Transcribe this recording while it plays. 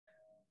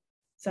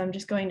So I'm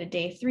just going to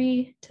day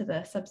 3 to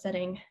the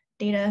subsetting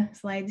data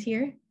slides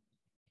here.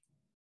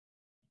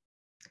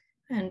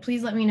 And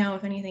please let me know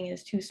if anything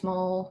is too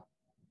small.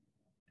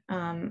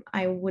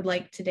 I would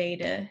like today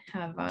to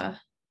have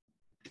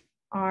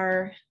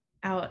R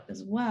out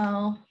as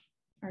well,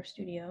 R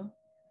Studio,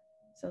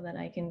 so that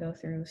I can go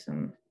through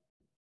some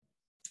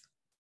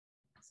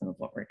of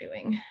what we're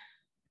doing.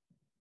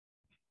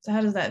 So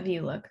how does that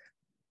view look?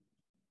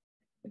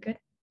 Good?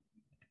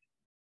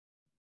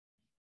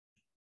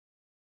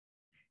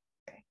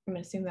 Okay, I'm gonna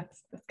assume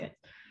that's good.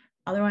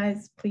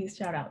 Otherwise, please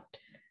shout out.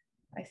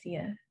 I see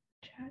a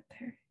chat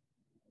there.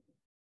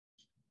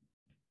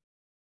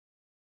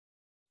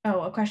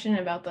 Oh, a question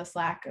about the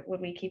Slack. Would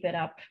we keep it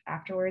up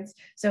afterwards?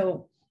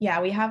 So yeah,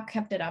 we have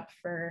kept it up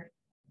for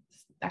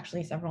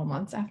actually several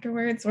months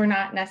afterwards. We're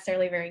not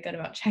necessarily very good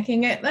about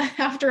checking it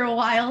after a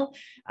while,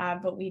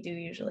 but we do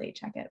usually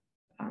check it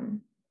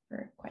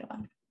for quite a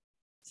while.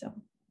 So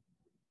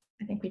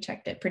I think we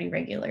checked it pretty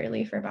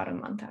regularly for about a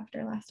month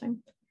after last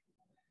time.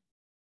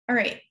 All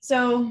right,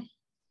 so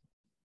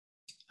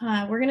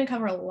we're going to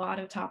cover a lot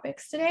of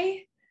topics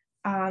today.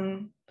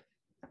 I'm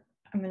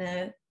going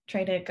to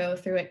try to go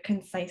through it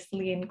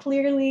concisely and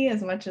clearly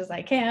as much as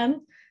I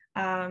can.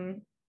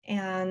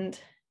 And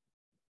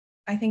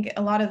I think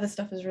a lot of this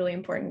stuff is really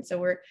important. So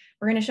we're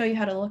going to show you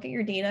how to look at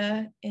your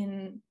data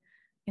in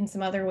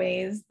some other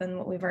ways than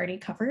what we've already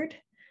covered.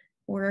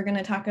 We're going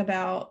to talk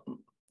about,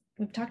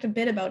 we've talked a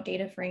bit about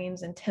data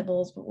frames and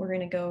tables, but we're going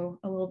to go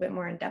a little bit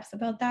more in depth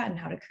about that and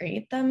how to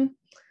create them.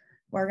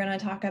 We're going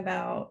to talk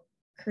about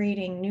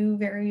creating new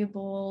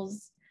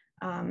variables,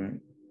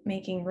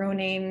 making row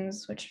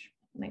names, which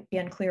might be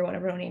unclear what a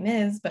row name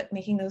is, but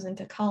making those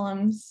into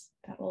columns.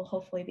 That will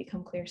hopefully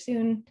become clear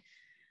soon.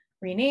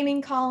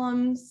 Renaming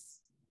columns,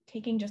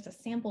 taking just a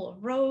sample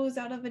of rows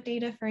out of a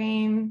data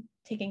frame,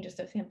 taking just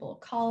a sample of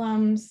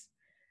columns,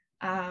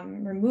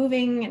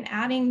 removing and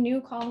adding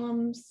new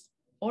columns,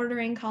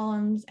 ordering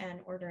columns, and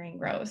ordering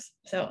rows.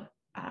 So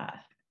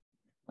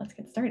let's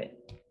get started.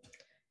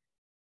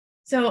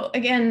 So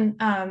again,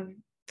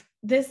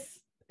 this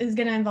is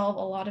going to involve a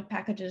lot of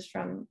packages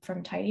from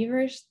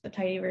tidyverse. The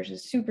tidyverse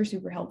is super,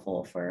 super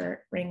helpful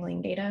for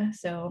wrangling data.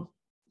 So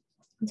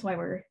that's why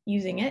we're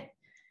using it.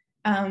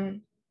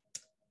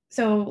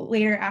 So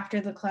later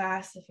after the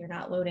class, if you're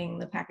not loading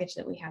the package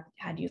that we have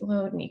had you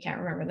load and you can't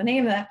remember the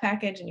name of that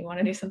package and you want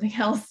to do something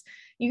else,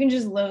 you can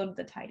just load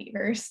the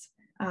tidyverse.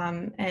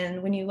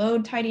 And when you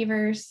load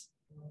tidyverse,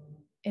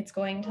 it's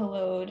going to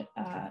load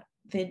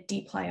the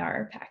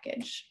dplyr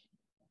package.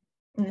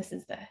 And this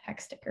is the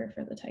hex sticker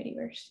for the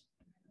tidyverse.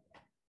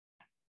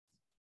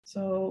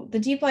 So the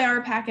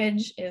dplyr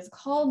package is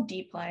called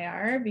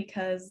dplyr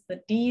because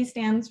the D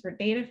stands for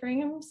data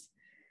frames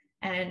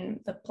and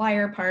the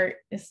plier part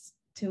is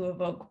to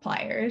evoke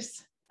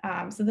pliers.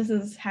 So this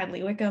is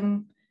Hadley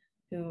Wickham,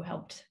 who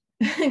helped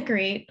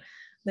create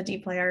the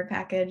dplyr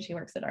package. He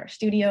works at our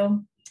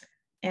studio.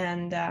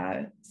 And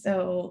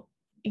so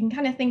you can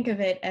kind of think of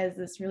it as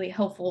this really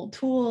helpful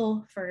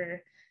tool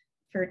for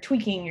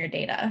tweaking your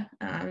data.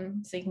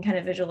 So you can kind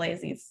of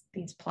visualize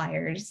these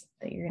pliers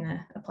that you're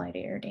gonna apply to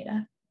your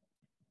data.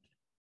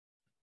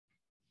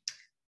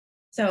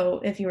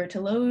 So if you were to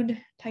load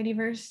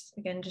tidyverse,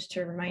 again, just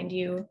to remind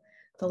you,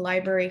 the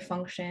library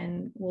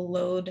function will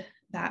load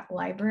that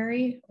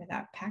library or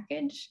that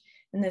package.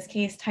 In this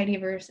case,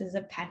 tidyverse is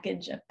a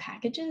package of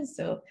packages.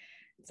 So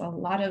it's a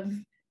lot of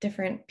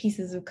different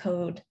pieces of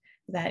code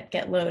that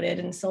get loaded.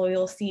 And so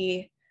you'll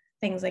see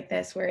things like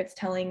this where it's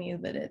telling you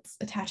that it's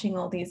attaching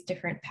all these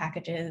different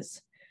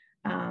packages.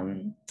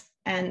 And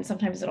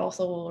sometimes it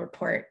also will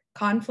report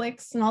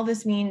conflicts. And all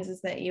this means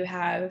is that you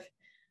have,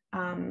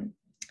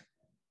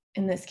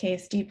 in this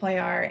case,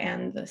 dplyr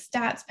and the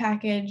stats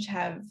package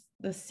have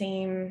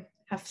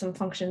some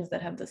functions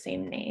that have the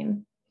same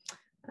name.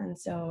 And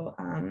so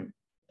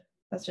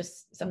that's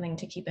just something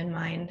to keep in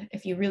mind.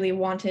 If you really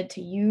wanted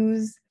to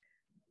use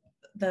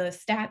the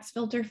stats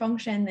filter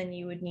function, then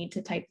you would need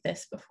to type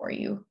this before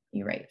you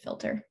write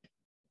filter.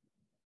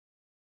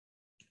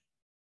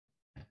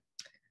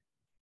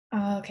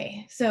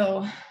 Okay,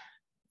 so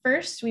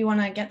first we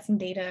want to get some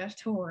data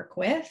to work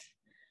with.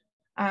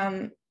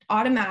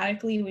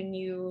 Automatically, when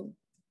you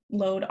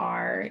load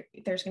R,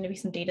 there's going to be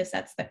some data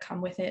sets that come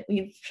with it.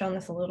 We've shown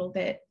this a little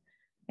bit.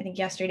 I think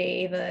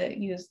yesterday Ava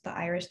used the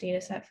iris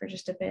data set for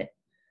just a bit.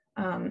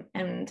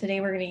 And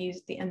today we're going to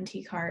use the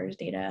MT cars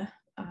data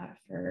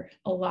for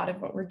a lot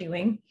of what we're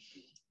doing.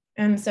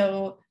 And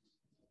so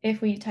if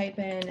we type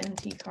in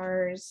MT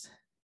cars,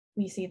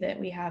 we see that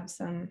we have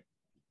some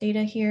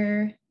data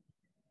here.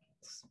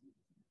 It's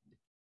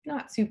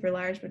not super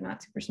large, but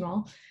not super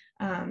small.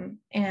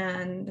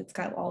 And it's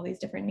got all these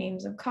different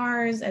names of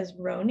cars as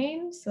row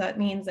names. So that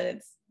means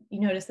that you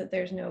notice that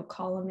there's no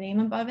column name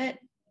above it.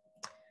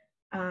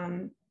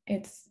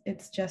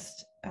 It's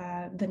just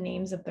the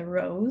names of the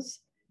rows.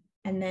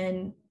 And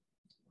then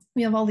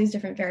we have all these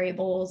different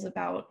variables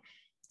about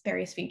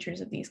various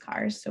features of these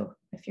cars. So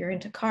if you're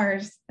into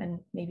cars, then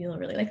maybe you'll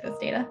really like this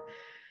data.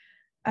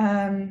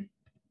 And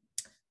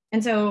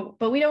so,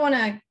 but we don't want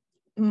to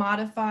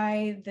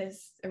modify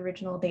this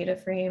original data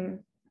frame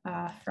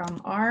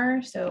from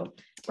R. So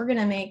we're going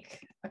to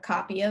make a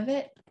copy of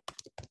it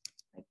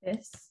like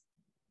this.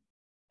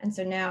 And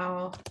so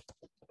now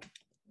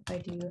if I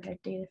do head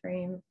data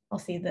frame, I'll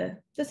see the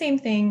same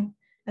thing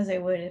as I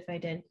would if I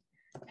did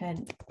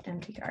head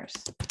empty cars.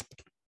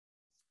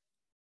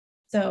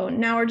 So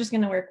now we're just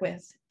going to work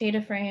with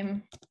data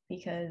frame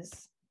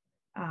because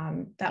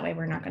that way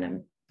we're not going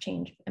to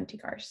change empty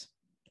cars.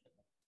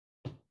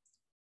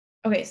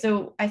 Okay,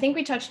 so I think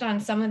we touched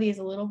on some of these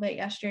a little bit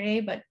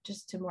yesterday, but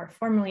just to more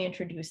formally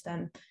introduce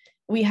them,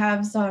 we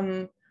have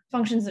some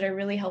functions that are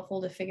really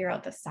helpful to figure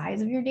out the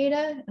size of your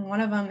data. And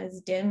one of them is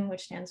dim,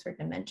 which stands for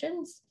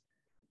dimensions.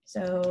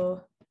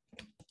 So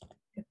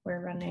if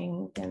we're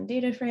running dim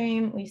data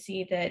frame, we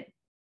see that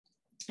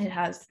it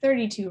has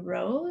 32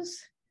 rows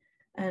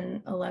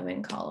and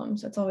 11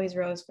 columns. So it's always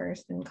rows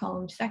first and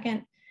columns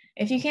second.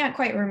 If you can't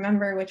quite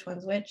remember which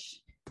one's which,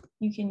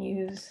 you can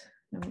use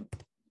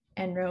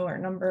nrow or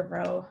number of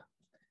row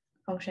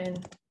function.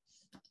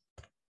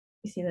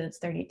 You see that it's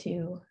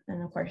 32,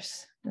 and of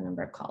course the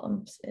number of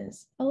columns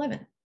is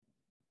 11.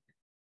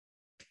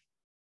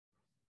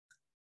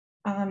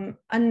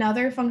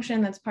 Another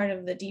function that's part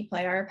of the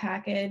dplyr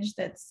package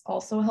that's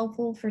also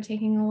helpful for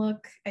taking a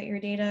look at your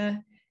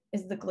data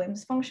is the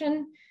glimpse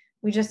function.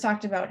 We just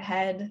talked about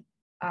head.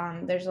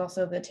 There's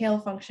also the tail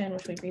function,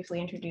 which we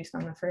briefly introduced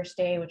on the first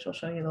day, which will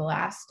show you the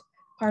last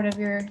part of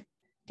your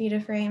data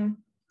frame.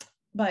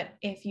 But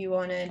if you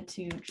wanted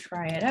to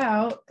try it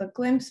out, the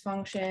glimpse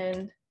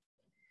function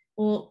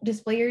will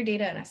display your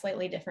data in a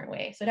slightly different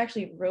way. So it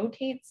actually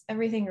rotates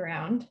everything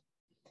around.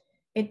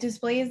 It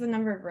displays the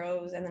number of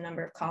rows and the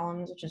number of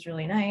columns, which is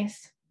really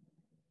nice.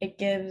 It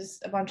gives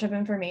a bunch of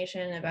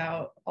information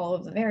about all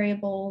of the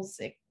variables.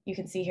 You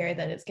can see here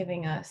that it's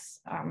giving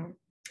us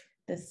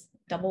this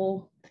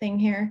double thing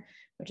here,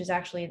 which is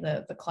actually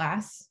the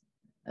class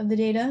of the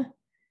data.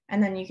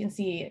 And then you can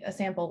see a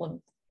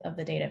sample of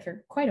the data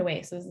for quite a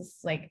way. So this is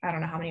like, I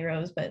don't know how many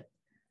rows, but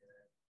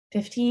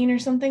 15 or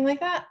something like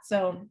that.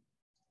 So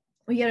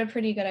we get a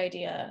pretty good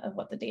idea of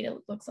what the data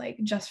looks like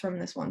just from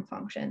this one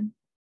function.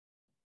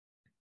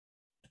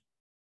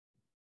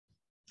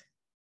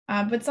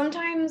 But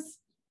sometimes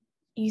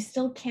you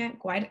still can't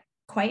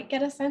quite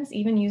get a sense,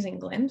 even using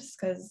glimpse,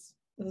 because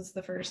this is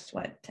the first,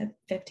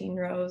 15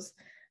 rows.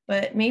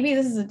 But maybe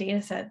this is a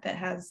data set that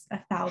has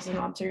 1,000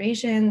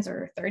 observations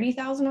or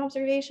 30,000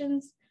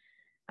 observations.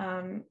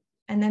 And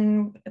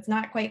then it's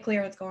not quite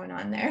clear what's going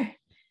on there.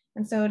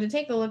 And so to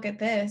take a look at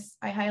this,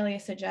 I highly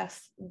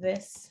suggest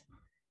this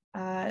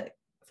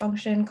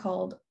function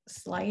called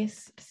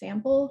slice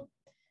sample.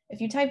 If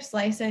you type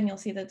slice in, you'll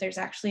see that there's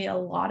actually a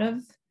lot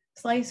of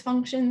slice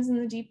functions in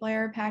the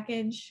dplyr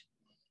package.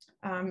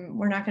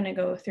 We're not going to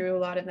go through a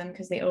lot of them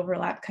because they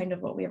overlap kind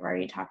of what we've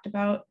already talked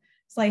about.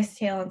 Slice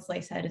tail and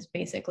slice head is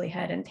basically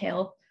head and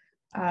tail,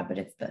 but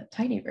it's the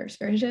tidyverse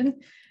version.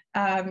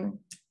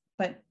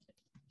 But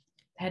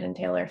head and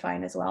tail are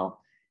fine as well.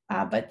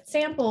 But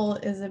sample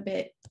is a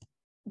bit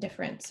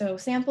different. So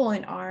sample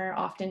in R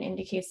often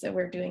indicates that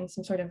we're doing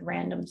some sort of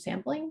random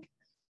sampling.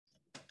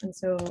 And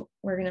so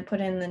we're going to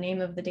put in the name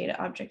of the data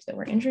object that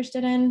we're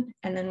interested in,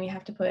 and then we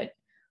have to put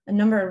a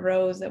number of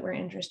rows that we're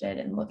interested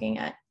in looking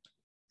at.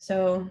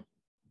 So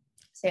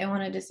say I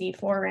wanted to see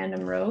 4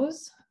 random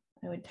rows,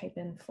 I would type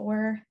in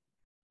 4,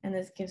 and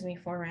this gives me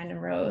 4 random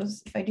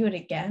rows. If I do it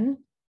again,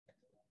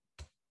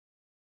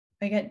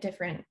 I get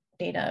different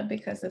data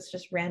because it's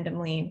just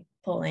randomly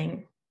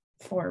pulling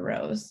 4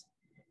 rows.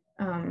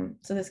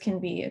 So this can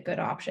be a good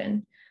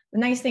option. The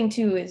nice thing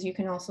too is you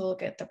can also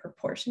look at the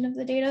proportion of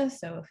the data.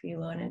 So if you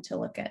wanted to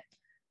look at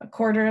a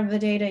quarter of the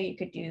data, you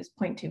could use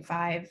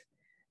 0.25.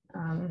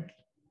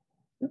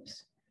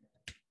 Oops.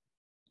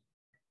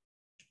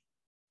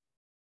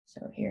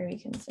 So here we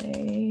can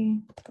say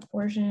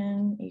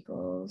proportion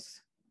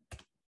equals,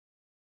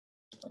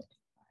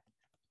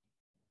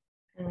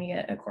 and we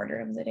get a quarter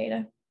of the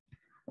data,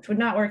 which would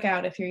not work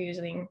out if you're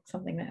using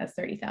something that has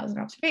 30,000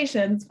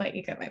 observations, but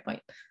you get my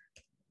point.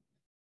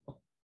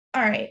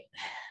 All right.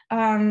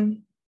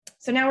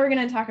 So now we're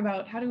going to talk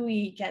about how do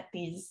we get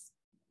these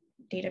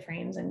data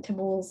frames and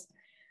tables.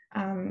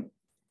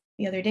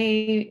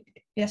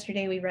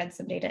 Yesterday we read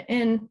some data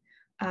in,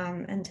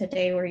 and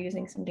today we're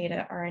using some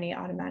data already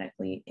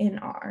automatically in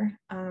R.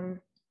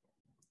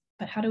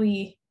 But how do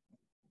we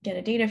get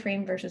a data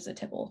frame versus a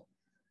tibble?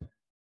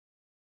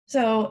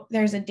 So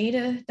there's a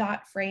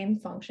data.frame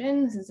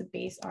function. This is a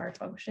base R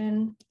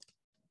function.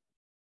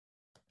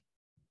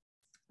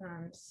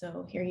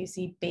 So here you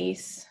see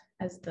base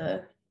as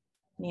the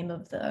name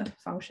of the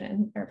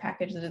function or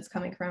package that it's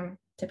coming from.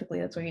 Typically,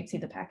 that's where you'd see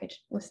the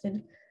package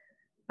listed.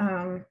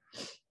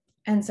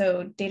 And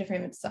so data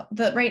frame itself,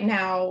 right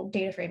now,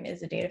 data frame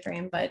is a data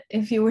frame, but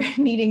if you were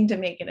needing to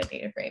make it a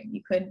data frame,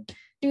 you could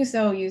do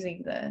so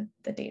using the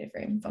data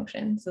frame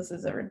function. So this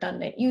is a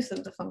redundant use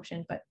of the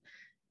function, but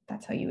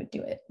that's how you would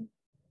do it.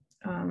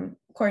 Of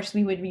course,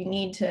 we would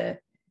need to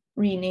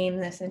rename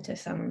this into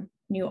some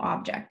new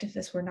object if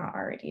this were not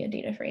already a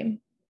data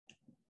frame.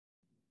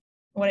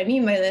 what I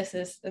mean by this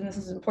is, and this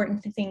is an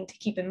important thing to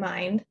keep in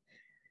mind,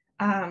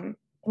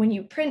 when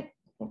you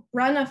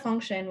run a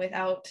function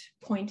without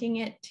pointing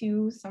it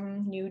to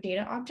some new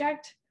data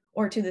object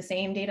or to the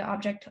same data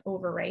object to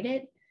overwrite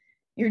it,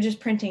 you're just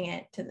printing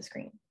it to the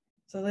screen.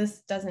 So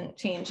this doesn't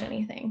change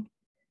anything.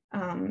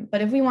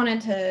 But if we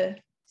wanted to,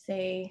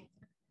 say,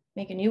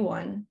 make a new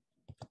one,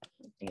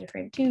 data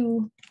frame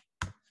 2,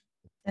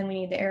 then we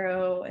need the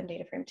arrow and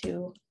data frame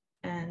 2.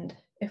 And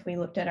if we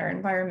looked at our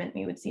environment,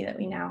 we would see that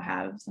we now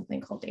have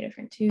something called data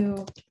frame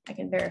 2. I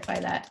can verify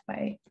that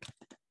by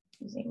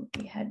using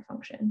the head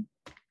function.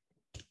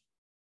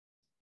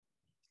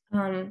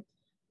 And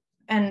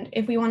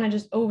if we want to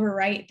just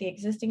overwrite the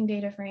existing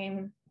data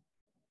frame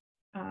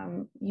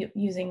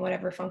using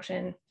whatever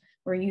function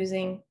we're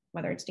using,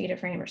 whether it's data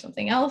frame or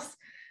something else,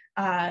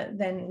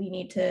 then we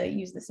need to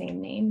use the same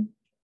name.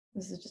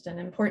 This is just an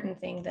important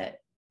thing that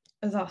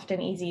is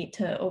often easy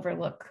to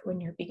overlook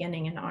when you're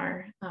beginning in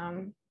R.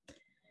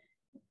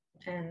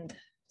 And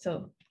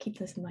so keep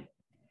this in mind.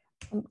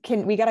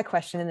 We got a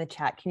question in the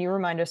chat. Can you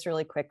remind us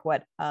really quick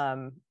what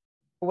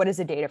is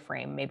a data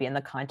frame, maybe in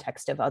the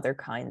context of other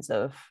kinds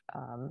of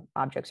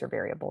objects or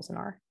variables in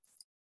R?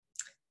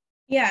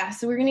 Yeah,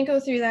 so we're going to go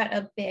through that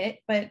a bit,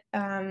 but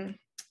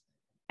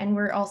and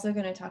we're also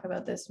going to talk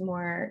about this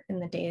more in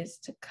the days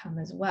to come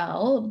as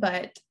well.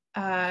 But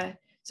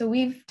so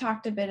we've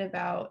talked a bit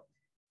about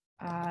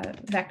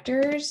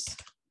vectors.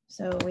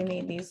 So we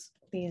made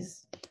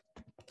these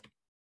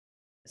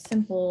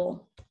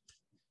simple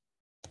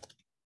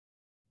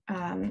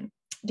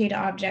data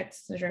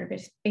objects that are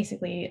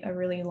basically a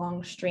really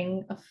long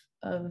string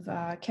of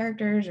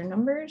characters or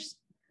numbers.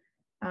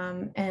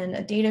 And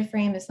a data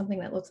frame is something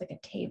that looks like a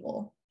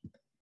table.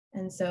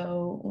 And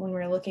so when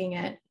we're looking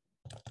at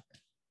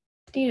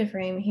data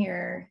frame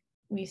here,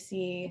 we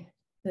see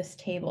this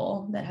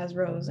table that has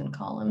rows and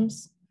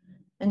columns.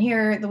 And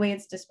here, the way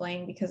it's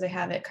displaying, because I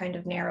have it kind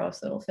of narrow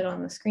so it'll fit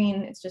on the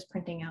screen, it's just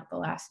printing out the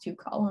last 2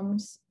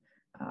 columns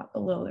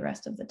below the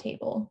rest of the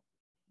table.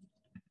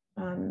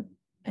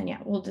 And yeah,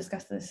 we'll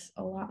discuss this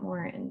a lot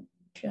more in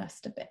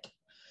just a bit.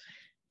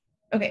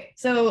 Okay,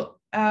 so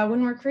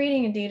when we're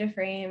creating a data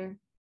frame,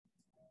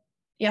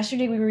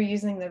 yesterday we were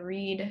using the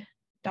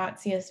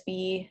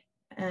read.csv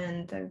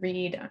and the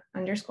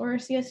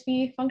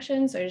read_csv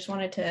function. So I just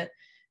wanted to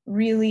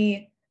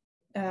really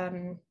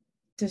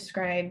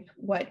describe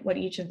what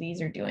each of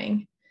these are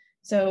doing.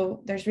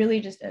 So there's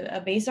really just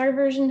a base R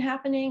version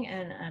happening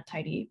and a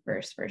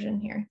tidyverse version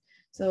here.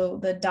 So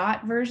the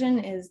dot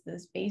version is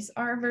this base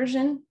R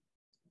version.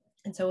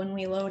 And so when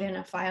we load in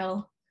a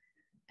file,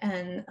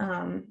 and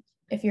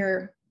if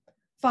you're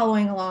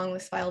following along,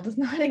 this file does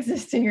not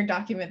exist in your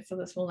document, so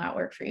this will not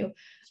work for you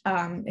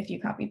if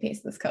you copy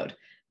paste this code.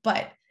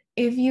 But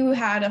if you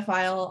had a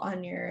file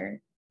on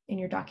in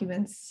your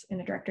documents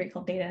in a directory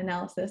called data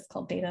analysis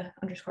called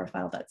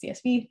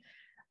data_file.csv,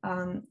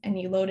 and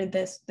you loaded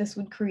this, this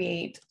would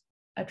create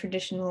a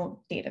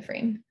traditional data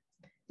frame,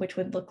 which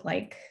would look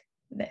like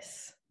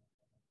this.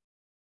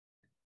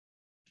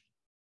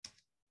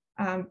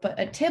 But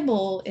a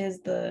tibble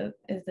is the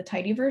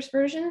tidyverse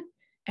version,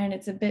 and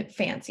it's a bit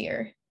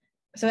fancier.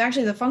 So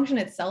actually the function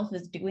itself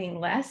is doing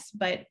less,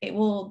 but it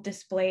will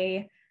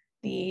display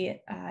the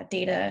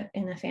data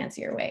in a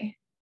fancier way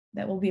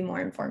that will be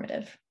more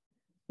informative,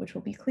 which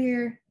will be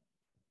clear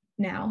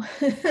now.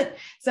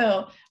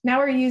 So now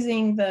we're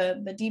using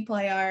the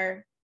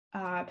dplyr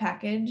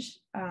package.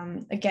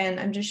 Again,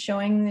 I'm just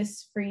showing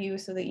this for you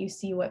so that you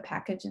see what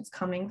package it's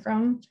coming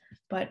from,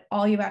 but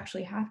all you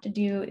actually have to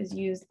do is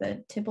use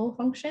the tibble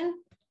function.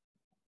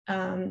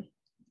 And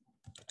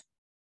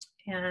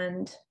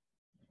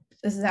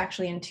this is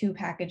actually in 2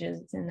 packages.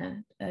 It's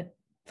in a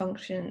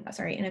function,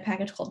 sorry, in a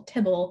package called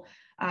tibble,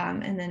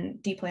 and then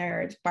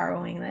dplyr is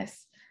borrowing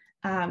this.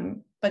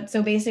 But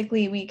so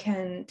basically we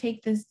can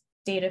take this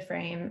data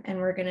frame and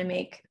we're going to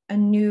make a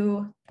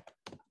new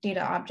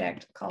data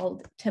object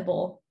called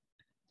tibble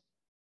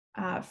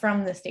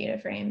from this data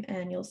frame,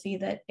 and you'll see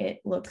that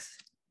it looks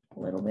a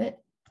little bit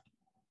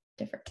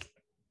different.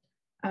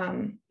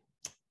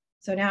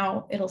 So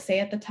now it'll say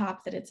at the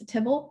top that it's a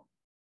tibble.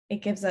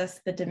 It gives us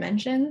the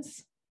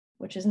dimensions,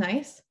 which is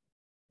nice,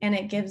 and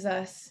it gives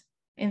us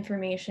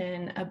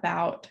information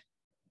about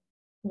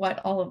what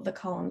all of the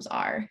columns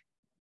are.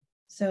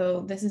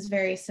 So this is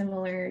very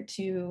similar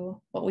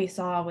to what we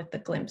saw with the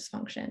glimpse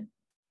function.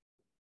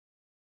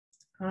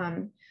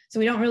 So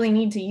we don't really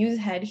need to use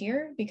head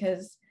here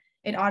because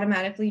it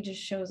automatically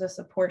just shows us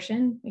a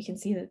portion. We can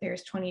see that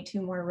there's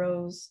 22 more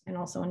rows and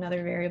also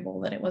another variable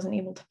that it wasn't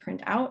able to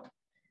print out.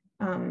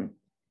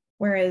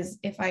 Whereas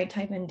if I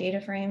type in data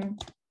frame,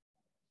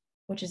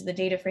 which is the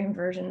data frame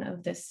version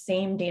of this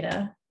same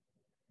data,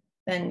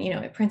 then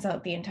it prints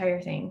out the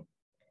entire thing.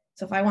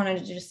 So if I wanted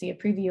to just see a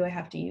preview, I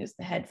have to use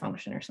the head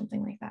function or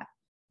something like that.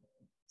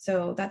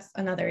 So that's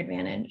another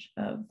advantage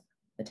of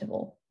the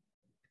tibble.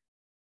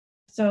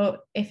 So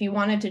if you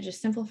wanted to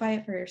just simplify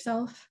it for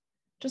yourself,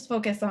 just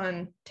focus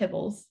on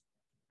tibbles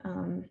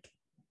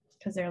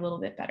because they're a little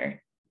bit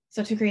better.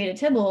 So to create a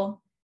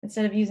tibble,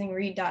 instead of using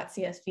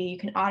read.csv, you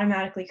can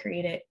automatically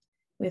create it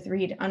with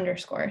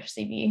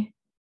read_cv,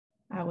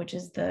 which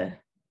is the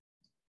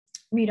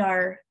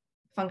readr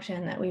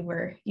function that we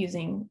were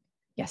using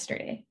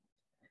yesterday.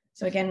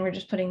 So again, we're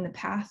just putting the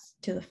path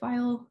to the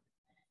file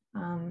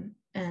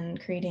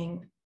and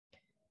creating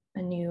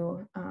a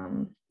new,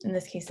 in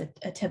this case,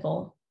 a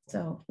tibble.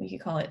 So we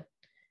could call it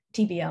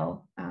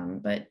TBL,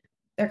 but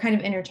they're kind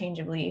of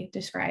interchangeably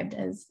described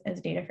as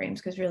data frames,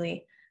 because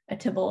really a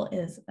tibble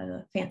is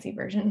a fancy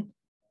version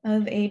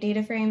of a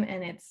data frame,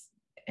 and it's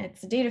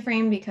a data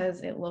frame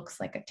because it looks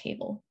like a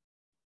table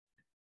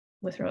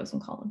with rows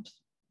and columns.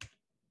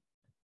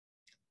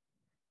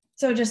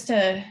 So just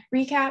to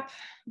recap,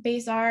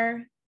 base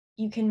R,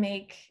 you can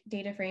make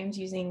data frames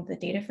using the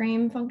data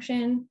frame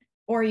function,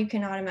 or you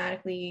can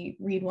automatically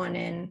read one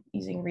in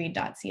using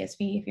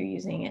read.csv if you're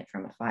using it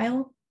from a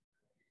file.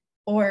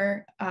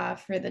 Or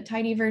for the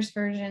tidyverse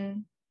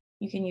version,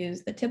 you can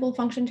use the tibble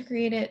function to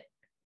create it,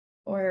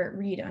 or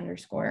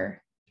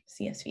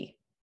read_csv.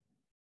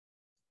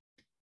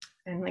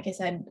 And like I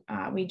said,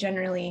 we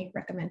generally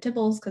recommend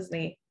tibbles because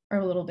they are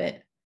a little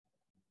bit,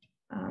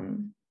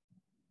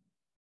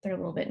 they're a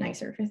little bit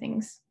nicer for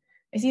things.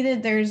 I see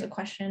that there's a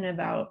question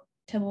about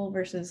tibble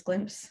versus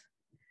glimpse.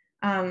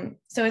 So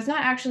it's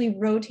not actually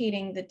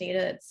rotating the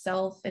data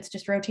itself, it's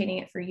just rotating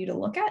it for you to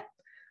look at.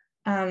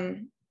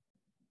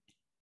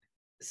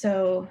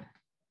 So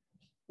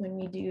when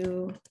we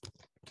do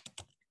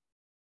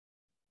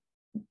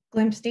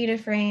glimpse data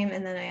frame,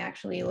 and then I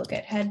actually look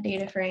at head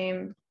data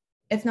frame,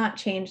 it's not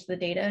changed the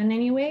data in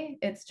any way.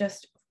 It's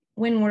just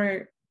when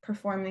we're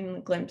performing the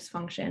glimpse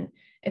function,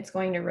 it's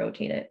going to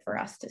rotate it for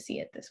us to see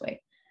it this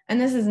way. And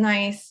this is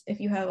nice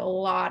if you have a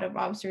lot of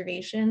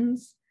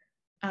observations.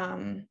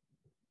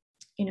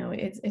 You know,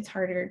 it's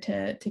harder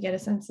to get a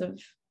sense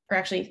of, or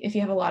actually, if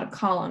you have a lot of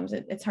columns,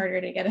 it's harder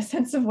to get a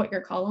sense of what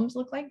your columns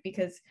look like,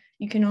 because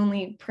you can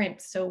only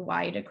print so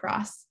wide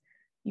across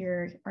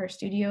your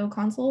RStudio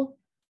console.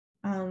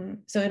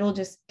 So it'll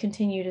just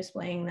continue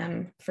displaying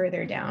them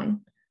further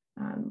down,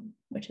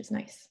 which is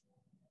nice.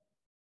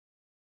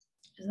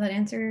 Does that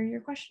answer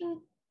your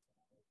question?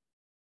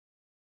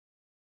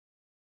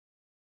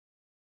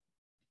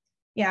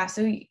 Yeah,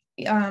 so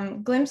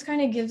Glimpse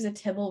kind of gives a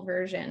tibble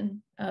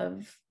version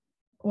of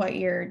what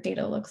your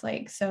data looks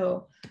like.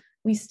 So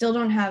we still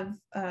don't have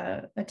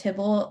a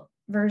tibble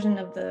version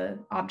of the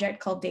object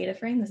called data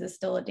frame. This is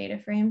still a data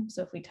frame.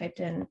 So if we typed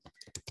in,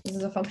 this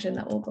is a function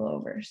that we'll go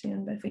over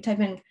soon, but if we type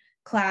in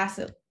class,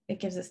 it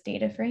gives us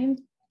data frame.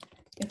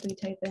 If we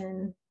type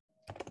in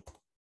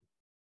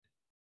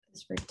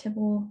this for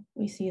tibble,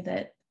 we see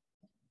that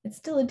it's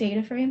still a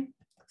data frame,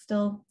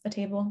 still a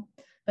table,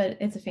 but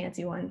it's a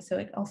fancy one. So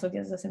it also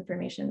gives us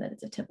information that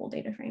it's a tibble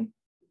data frame.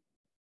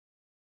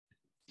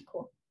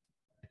 Cool.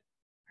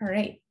 All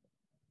right.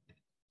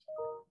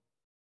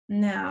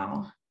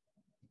 Now,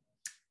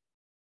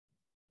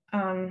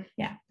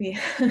 yeah, this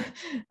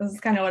is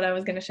kind of what I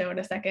was going to show in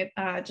a second,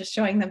 just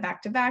showing them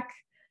back to back,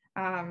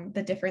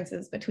 the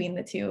differences between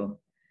the two.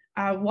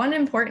 One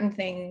important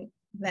thing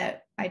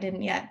that I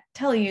didn't yet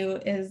tell you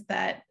is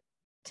that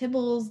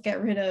tibbles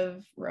get rid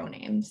of row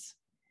names.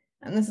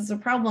 And this is a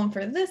problem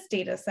for this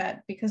data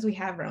set because we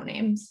have row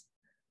names.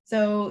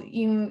 So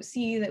you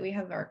see that we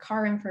have our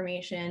car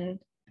information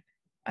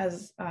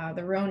as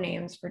the row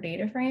names for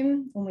data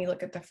frame when we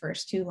look at the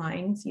first two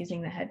lines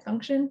using the head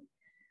function.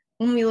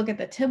 When we look at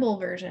the tibble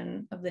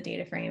version of the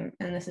data frame,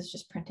 and this is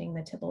just printing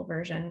the tibble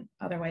version,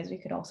 otherwise we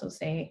could also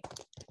say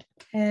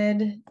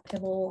head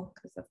tibble,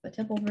 because that's the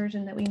tibble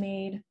version that we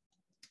made,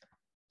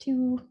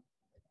 2,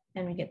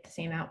 and we get the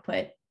same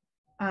output.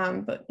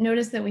 But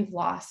notice that we've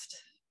lost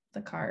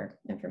the car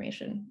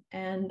information,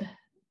 and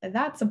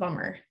that's a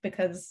bummer,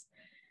 because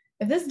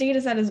if this data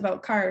set is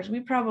about cars, we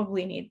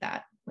probably need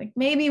that. Like,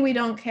 maybe we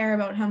don't care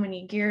about how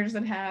many gears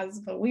it has,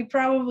 but we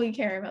probably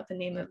care about the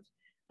name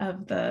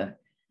of the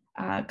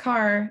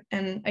car,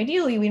 and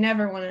ideally we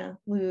never want to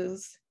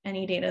lose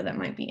any data that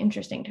might be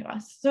interesting to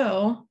us.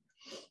 So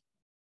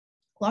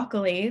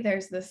luckily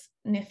there's this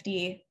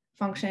nifty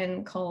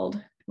function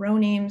called row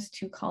names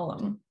to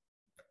column,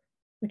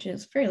 which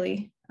is a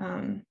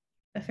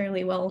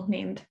fairly well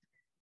named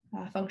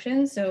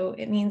function. So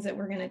it means that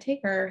we're going to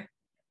take our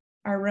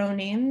row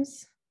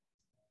names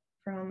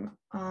from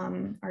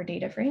our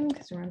data frame,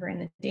 because remember in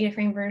the data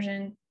frame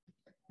version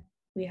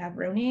we have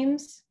row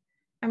names,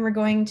 and we're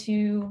going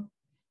to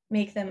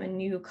make them a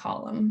new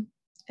column.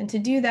 And to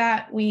do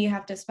that, we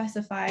have to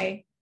specify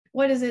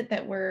what is it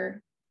that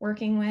we're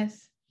working with.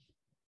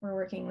 We're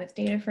working with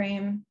data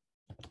frame.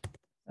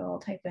 So I'll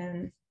type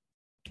in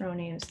row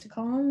names to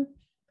column,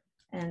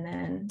 and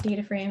then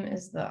data frame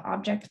is the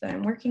object that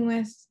I'm working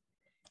with.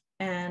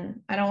 And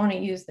I don't want to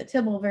use the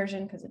tibble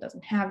version because it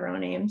doesn't have row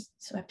names.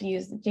 So I have to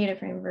use the data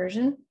frame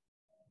version.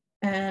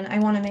 And I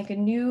want to make a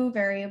new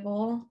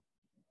variable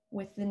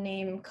with the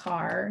name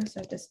car. So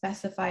I have to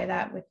specify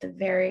that with the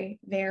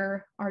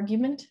var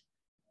argument.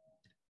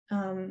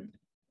 And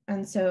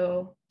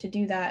so to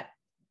do that,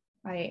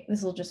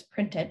 this will just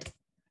print it.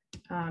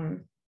 Now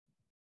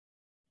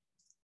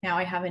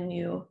I have a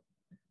new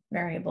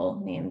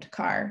variable named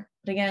car.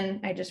 But again,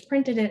 I just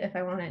printed it. If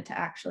I wanted to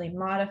actually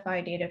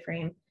modify data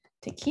frame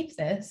to keep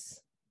this,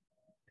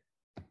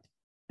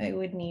 I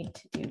would need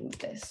to do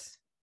this.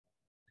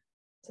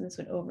 So this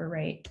would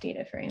overwrite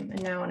data frame.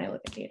 And now when I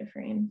look at data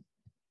frame,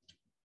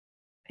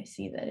 I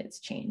see that it's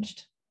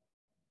changed.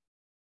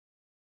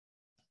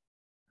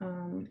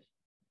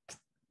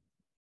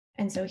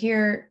 And so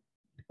here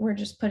we're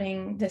just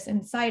putting this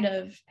inside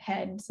of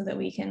head so that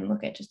we can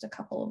look at just a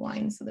couple of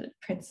lines so that it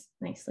prints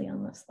nicely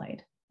on the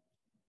slide.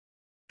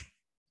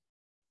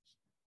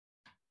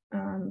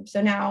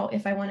 So now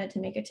if I wanted to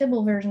make a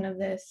Tibble version of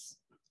this,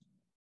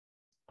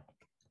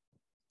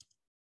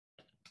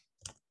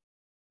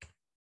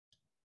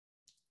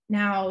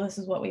 now this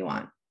is what we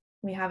want.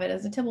 We have it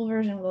as a Tibble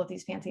version with all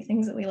these fancy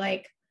things that we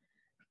like,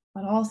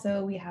 but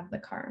also we have the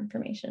car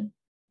information.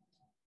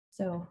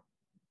 So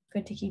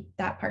good to keep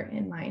that part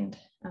in mind.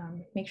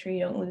 Make sure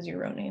you don't lose your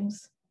row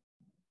names.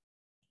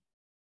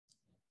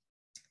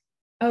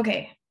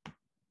 Okay,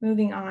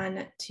 moving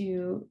on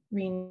to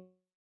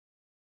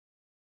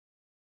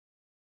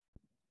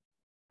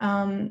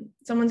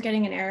someone's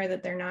getting an error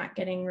that they're not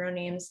getting row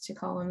names to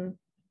column.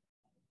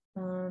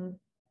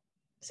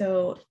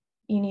 So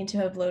you need to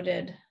have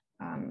loaded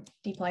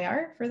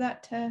dplyr for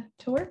that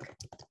to work.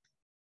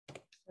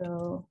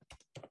 So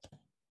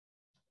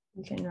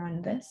you can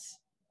run this.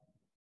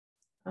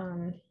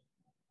 And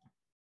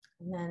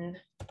then,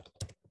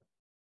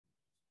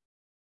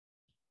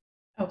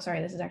 oh,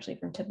 sorry, this is actually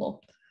from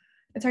Tibble.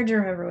 It's hard to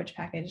remember which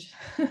package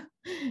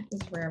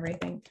is for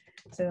everything.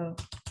 So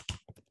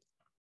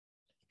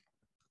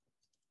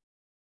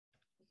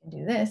you can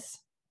do this,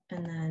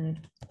 and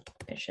then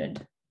it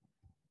should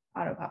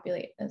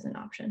auto-populate as an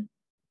option.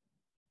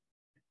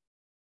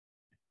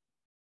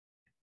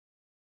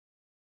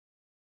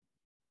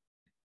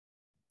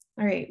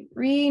 All right,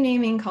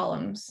 renaming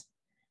columns.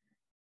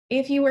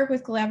 If you work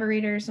with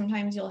collaborators,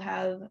 sometimes you'll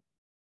have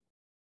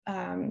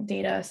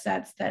data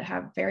sets that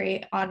have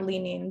very oddly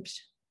named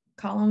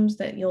columns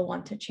that you'll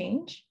want to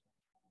change.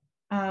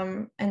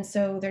 And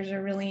so there's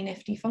a really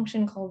nifty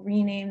function called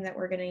rename that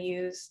we're going to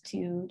use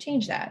to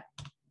change that.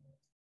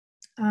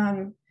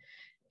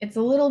 It's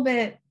a little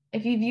bit,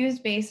 if you've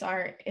used base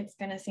art, it's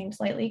going to seem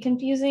slightly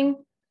confusing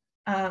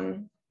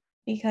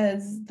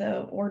because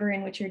the order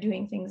in which you're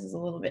doing things is a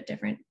little bit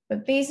different.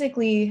 But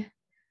basically,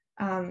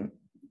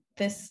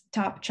 this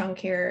top chunk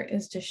here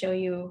is to show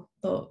you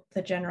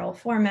the general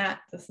format.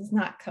 This is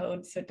not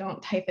code, so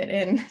don't type it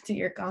in to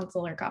your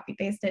console or copy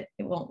paste it.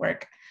 It won't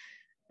work.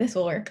 This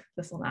will work,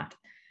 this will not.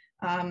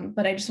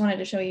 But I just wanted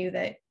to show you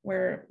that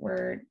we're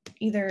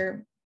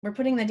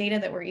putting the data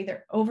that we're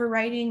either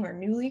overwriting or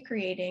newly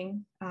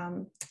creating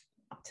to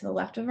the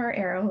left of our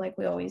arrow, like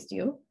we always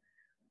do.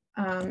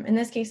 In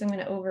this case, I'm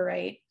going to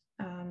overwrite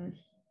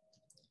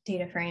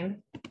data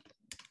frame,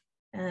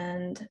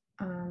 and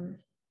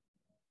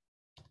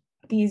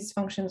these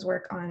functions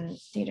work on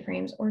data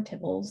frames or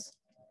Tibbles.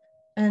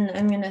 And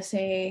I'm going to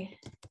say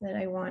that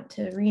I want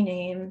to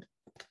rename,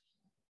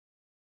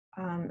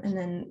 and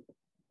then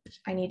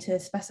I need to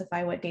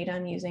specify what data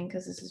I'm using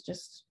because this is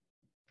just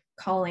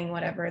calling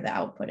whatever the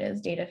output is,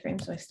 data frame.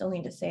 So I still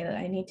need to say that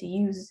I need to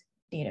use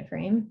data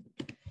frame,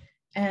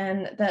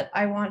 and that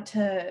I want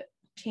to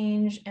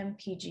change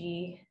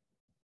MPG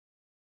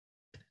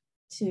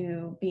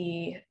to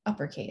be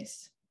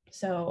uppercase.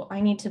 So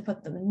I need to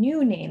put the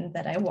new name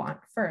that I want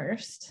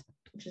first,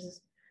 which is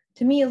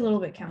to me a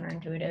little bit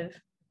counterintuitive,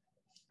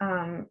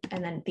 and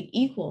then the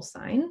equal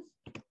sign,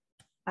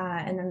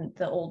 and then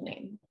the old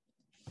name.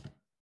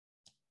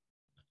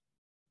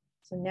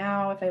 So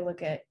now if I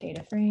look at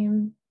data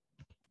frame,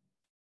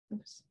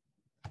 oops.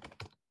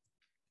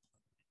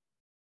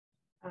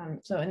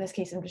 So in this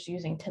case, I'm just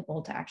using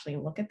Tibble to actually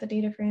look at the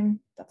data frame.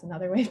 That's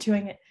another way of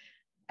doing it.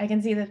 I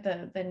can see that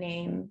the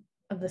name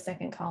of the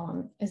second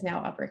column is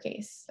now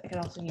uppercase. I could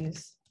also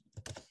use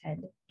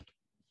head.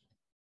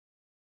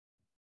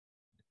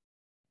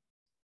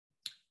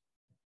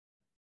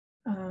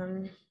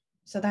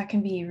 So that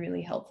can be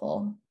really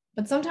helpful.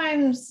 But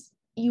sometimes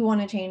you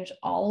want to change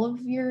all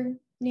of your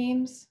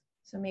names.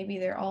 So maybe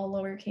they're all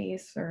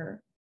lowercase,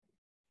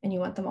 and you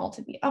want them all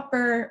to be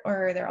upper,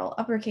 or they're all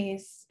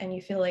uppercase and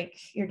you feel like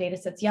your data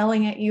set's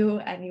yelling at you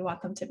and you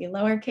want them to be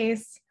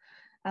lowercase.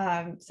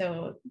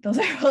 So those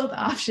are both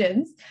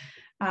options.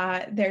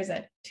 There's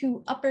a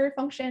toUpper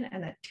function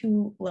and a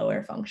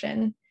toLower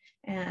function.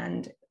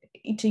 And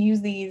to use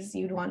these,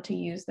 you'd want to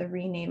use the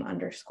rename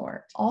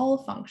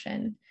 _all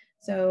function.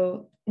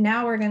 So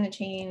now we're going to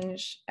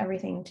change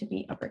everything to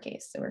be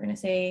uppercase. So we're going to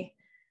say,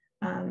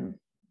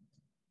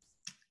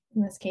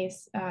 in this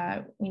case,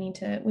 we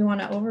want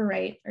to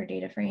overwrite our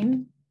data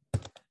frame.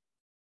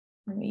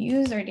 We're going to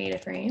use our data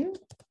frame.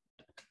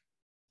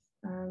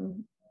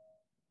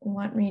 We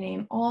want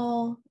rename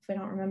all. If I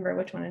don't remember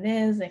which one it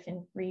is, I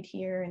can read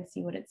here and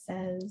see what it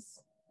says.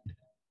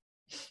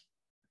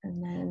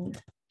 And then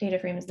data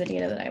frame is the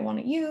data that I want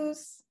to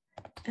use.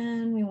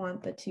 And we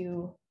want the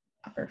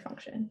toUpper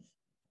function,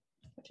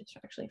 which is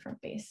actually from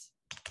base.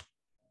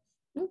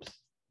 Oops.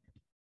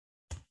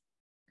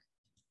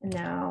 And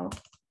now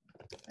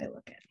If I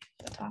look at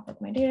the top of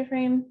my data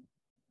frame,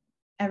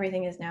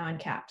 everything is now in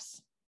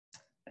caps.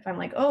 If I'm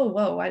like, oh,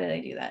 whoa, why did I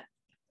do that?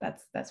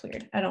 That's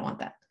weird. I don't want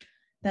that.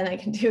 Then I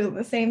can do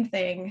the same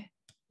thing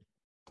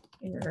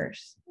in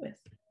reverse with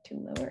to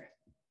lower.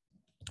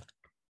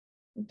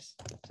 Oops,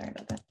 sorry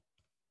about that.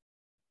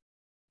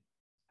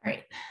 All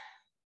right.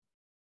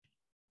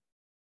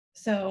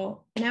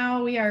 So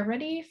now we are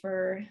ready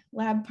for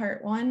lab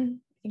part 1.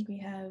 I think we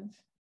have,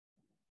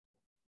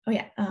 oh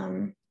yeah,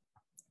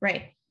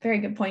 right. Very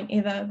good point,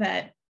 Ava,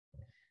 that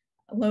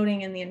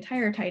loading in the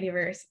entire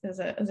tidyverse is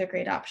a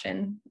great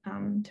option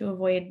to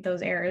avoid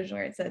those errors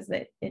where it says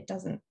that it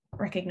doesn't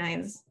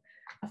recognize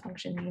a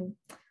function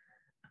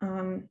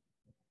name.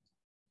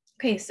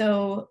 Okay,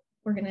 so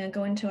we're gonna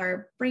go into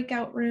our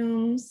breakout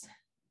rooms.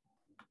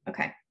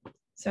 Okay,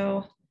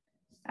 so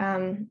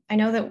I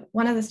know that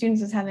one of the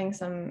students is having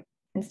some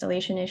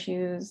installation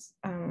issues.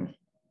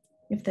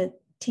 If the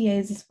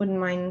TAs wouldn't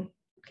mind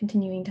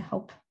continuing to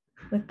help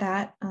with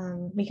that,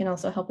 we can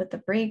also help with the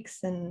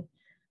breaks and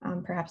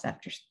perhaps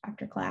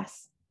after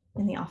class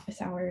in the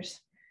office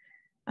hours.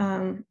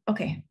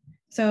 Okay,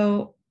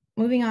 so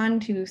moving on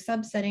to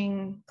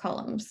subsetting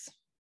columns.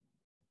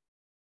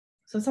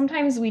 So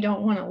sometimes we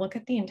don't want to look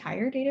at the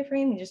entire data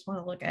frame, we just want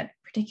to look at a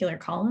particular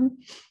column.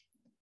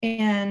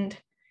 And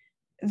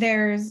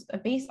there's a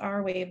base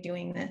R way of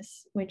doing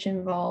this, which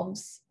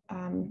involves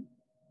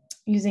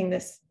using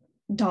this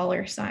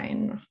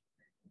 $sign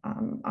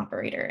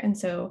operator. And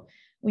so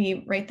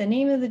we write the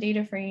name of the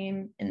data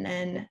frame and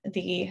then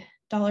the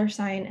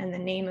 $sign and the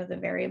name of the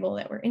variable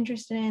that we're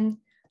interested in.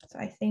 So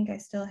I think I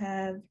still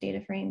have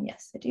data frame.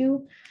 Yes, I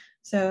do.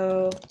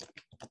 So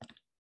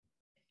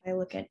if I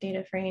look at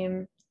data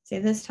frame, say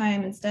this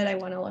time, instead I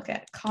want to look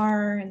at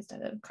car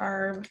instead of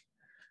carb.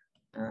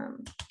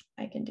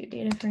 I can do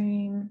data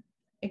frame.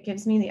 It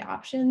gives me the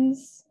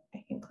options.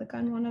 I can click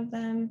on one of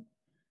them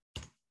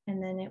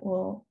and then it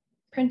will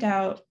print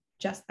out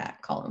just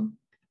that column.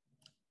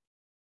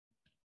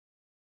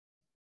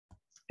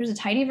 There's a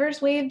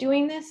tidyverse way of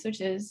doing this, which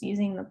is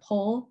using the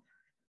pull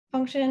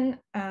function.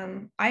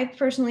 I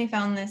personally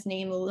found this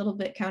name a little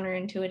bit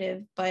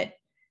counterintuitive, but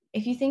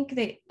if you think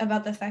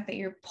about the fact that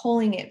you're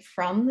pulling it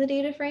from the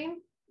data frame,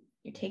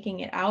 you're taking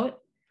it out,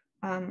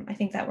 I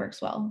think that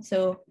works well.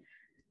 So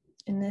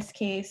in this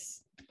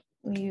case,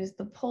 we use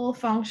the pull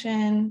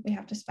function. We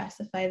have to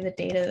specify the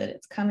data that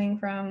it's coming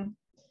from.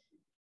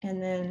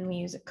 And then we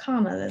use a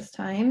comma this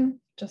time,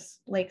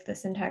 just like the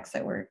syntax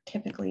that we're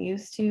typically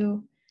used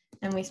to.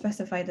 And we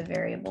specify the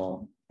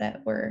variable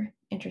that we're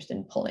interested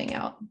in pulling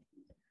out.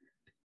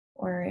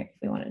 Or if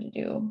we wanted to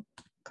do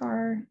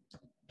car,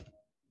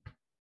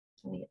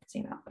 we get the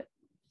same output.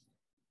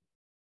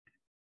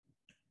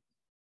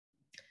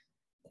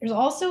 There's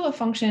also a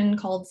function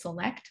called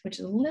select, which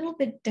is a little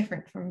bit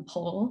different from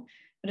pull,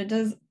 but it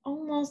does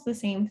almost the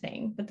same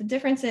thing. But the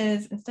difference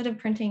is instead of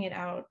printing it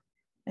out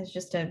as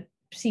just a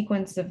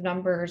sequence of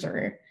numbers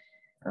or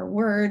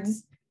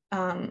words,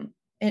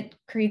 it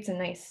creates a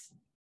nice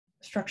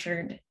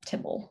structured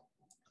tibble.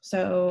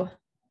 So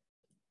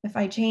if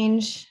I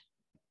change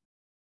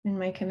in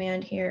my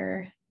command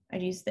here,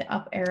 I'd use the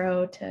up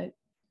arrow to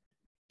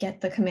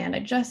get the command I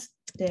just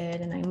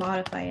did, and I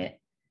modify it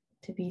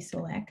to be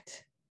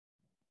select.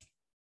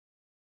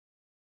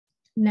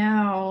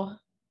 Now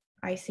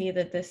I see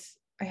that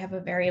I have a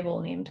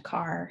variable named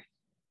car,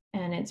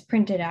 and it's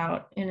printed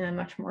out in a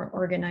much more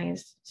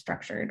organized,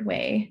 structured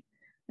way,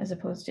 as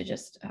opposed to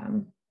just,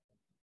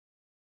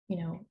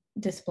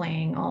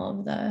 displaying all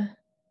of the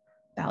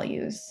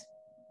values.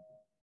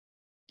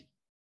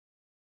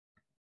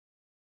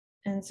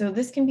 And so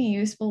this can be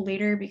useful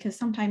later because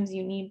sometimes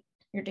you need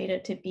your data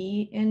to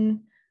be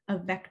in a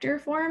vector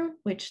form,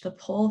 which the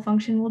pull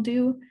function will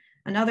do,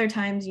 and other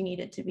times you need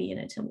it to be in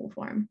a tibble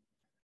form.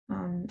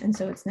 And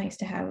so it's nice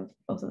to have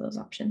both of those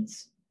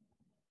options.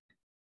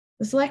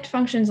 The select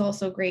function is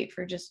also great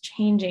for just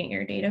changing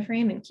your data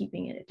frame and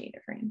keeping it a data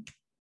frame,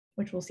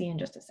 which we'll see in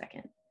just a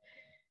second.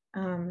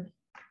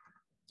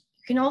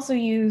 You can also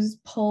use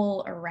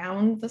pull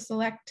around the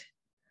select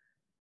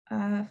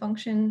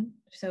function.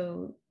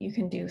 So you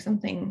can do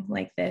something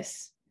like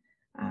this,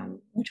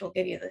 which will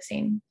give you the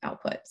same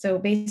output. So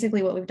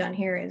basically what we've done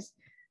here is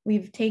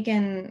we've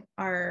taken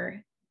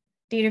our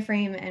data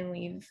frame and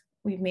we've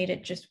made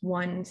it just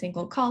one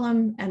single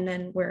column, and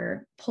then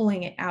we're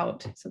pulling it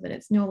out so that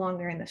it's no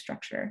longer in the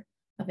structure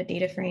of a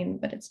data frame,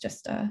 but it's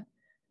just a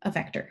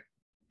vector.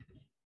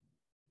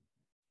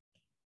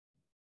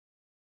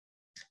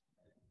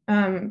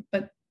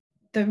 But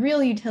the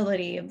real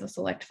utility of the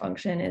select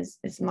function is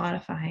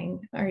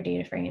modifying our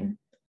data frame.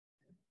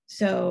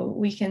 So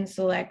we can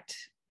select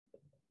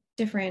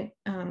different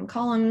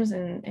columns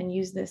and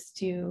use this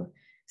to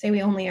say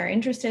we only are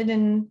interested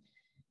in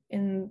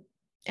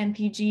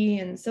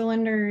MPG and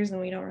cylinders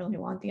and we don't really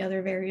want the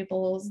other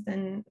variables,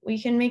 then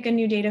we can make a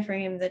new data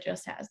frame that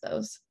just has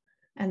those.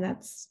 And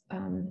that's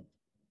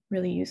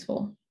really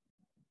useful.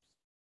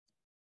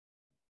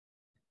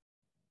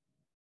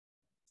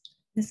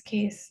 In this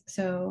case,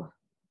 so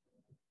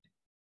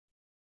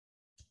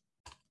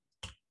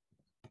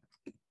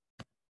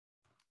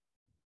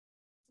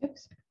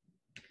Oops.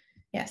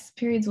 Yes,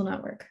 periods will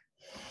not work.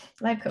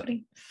 Live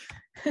coding.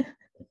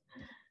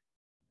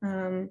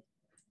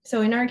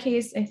 So in our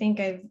case, I think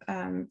I've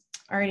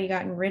already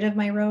gotten rid of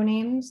my row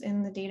names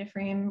in the data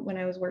frame when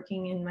I was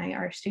working in my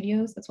R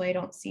studios. That's why I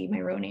don't see my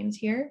row names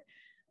here.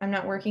 I'm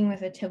not working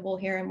with a tibble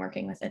here, I'm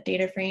working with a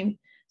data frame.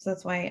 So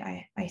that's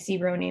why I see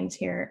row names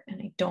here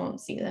and I don't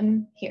see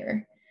them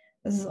here.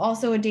 This is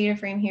also a data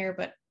frame here,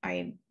 but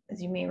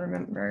as you may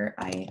remember,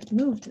 I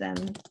moved them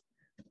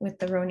with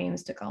the row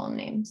names to column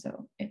names.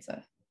 So it's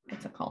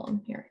a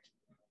column here.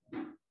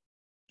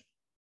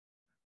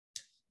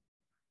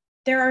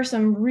 There are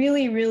some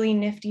really, really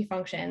nifty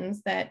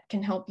functions that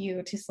can help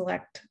you to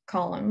select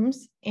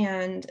columns.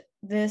 And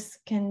this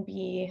can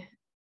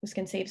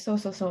save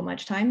so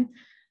much time.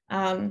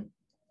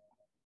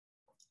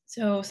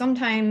 So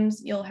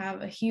sometimes you'll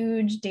have a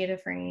huge data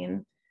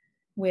frame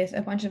with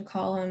a bunch of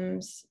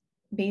columns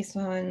based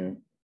on,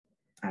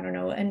 I don't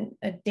know,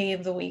 a day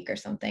of the week or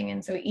something.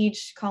 And so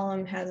each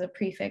column has a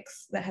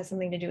prefix that has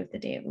something to do with the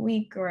day of the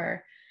week,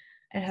 or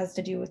it has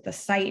to do with the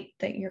site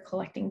that you're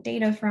collecting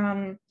data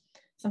from,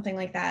 something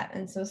like that.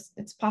 And so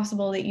it's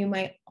possible that you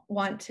might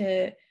want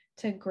to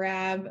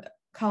grab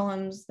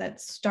columns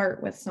that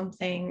start with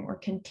something or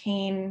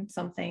contain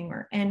something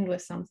or end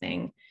with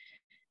something.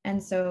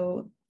 And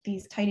so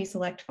these tidy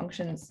select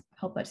functions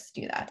help us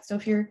do that. So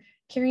if you're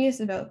curious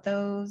about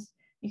those,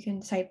 you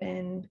can type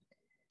in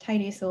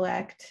tidy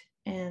select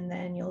and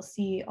then you'll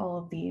see all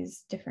of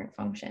these different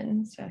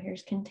functions. So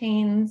here's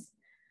contains,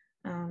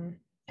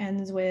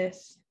 ends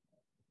with,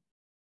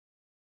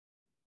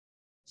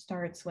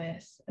 starts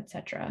with,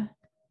 etc.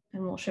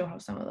 And we'll show how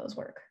some of those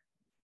work.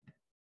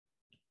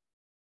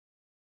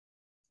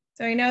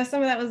 So I know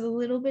some of that was a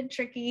little bit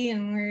tricky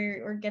and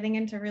we're getting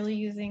into really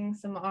using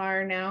some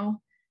R now,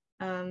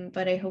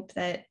 but I hope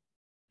that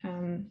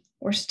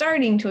we're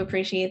starting to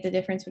appreciate the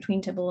difference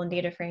between tibble and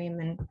data frame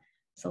and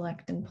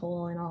select and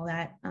pull and all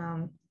that.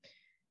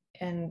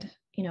 And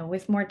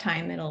with more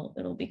time,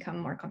 it'll become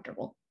more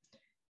comfortable.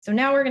 So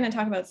now we're going to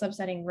talk about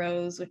subsetting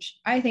rows, which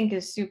I think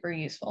is super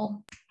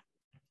useful.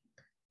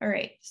 All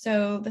right,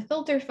 so the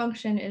filter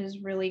function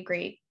is really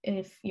great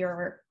if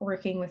you're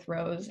working with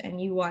rows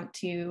and you want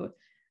to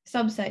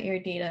subset your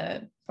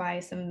data by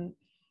some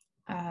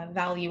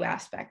value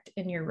aspect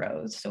in your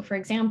rows. So for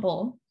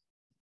example,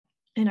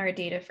 in our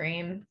data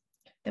frame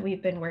that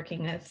we've been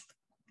working with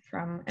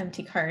from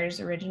empty cars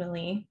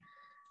originally,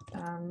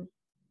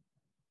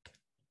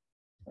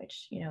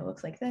 which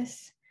looks like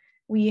this,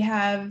 we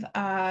have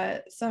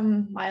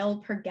some mile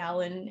per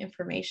gallon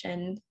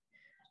information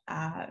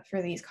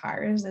for these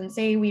cars, and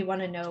say we want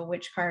to know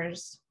which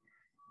cars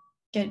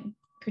get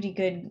pretty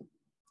good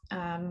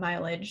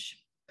mileage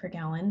per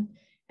gallon.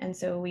 And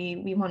so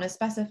we want to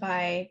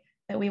specify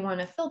that we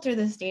want to filter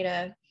this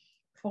data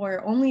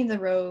for only the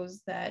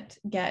rows that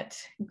get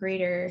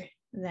greater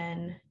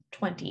than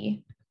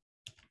 20.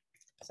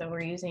 So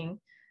we're using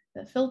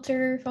the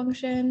filter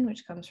function,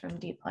 which comes from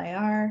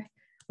dplyr.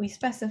 We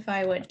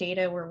specify what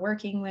data we're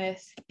working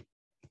with.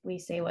 We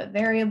say what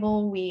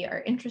variable we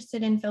are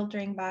interested in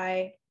filtering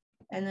by,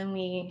 and then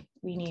we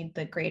need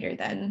the greater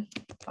than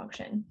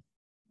function.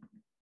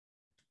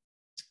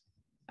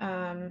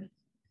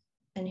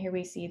 And here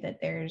we see that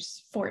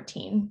there's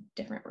 14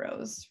 different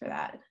rows for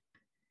that.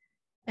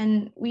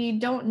 And we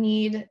don't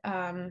need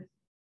to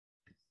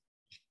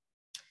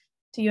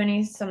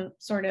do some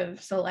sort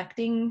of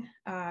selecting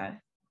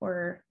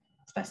or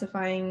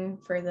specifying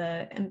for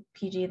the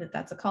MPG that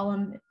that's a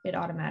column. It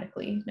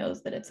automatically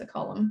knows that it's a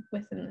column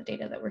within the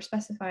data that we're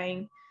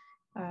specifying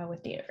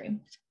with data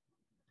frame.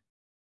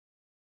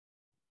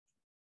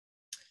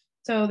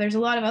 So there's a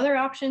lot of other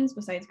options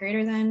besides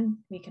greater than.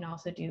 We can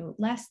also do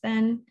less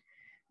than.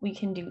 We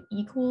can do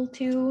equal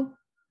to.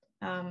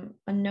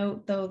 A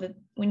note though that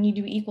when you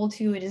do equal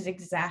to, it is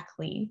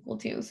exactly equal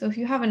to. So if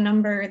you have a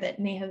number that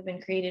may have been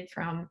created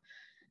from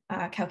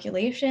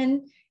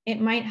calculation,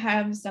 it might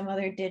have some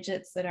other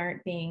digits that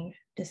aren't being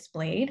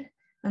displayed.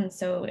 And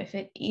so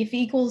if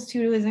equals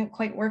to isn't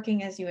quite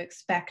working as you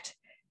expect,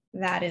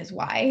 that is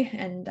why.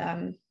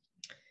 And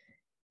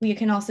we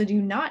can also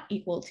do not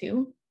equal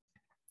to.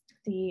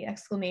 The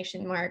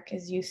exclamation mark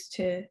is used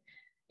to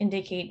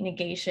indicate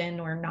negation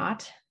or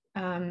not.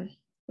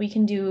 We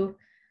can do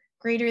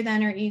greater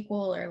than or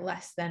equal or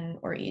less than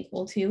or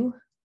equal to.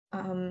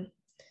 You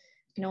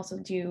can also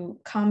do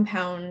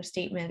compound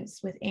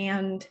statements with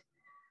and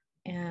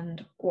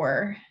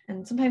or.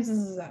 And sometimes this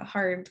is a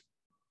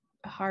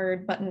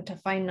hard button to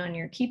find on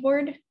your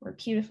keyboard or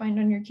key to find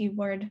on your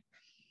keyboard.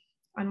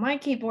 On my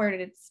keyboard,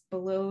 it's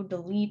below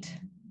delete.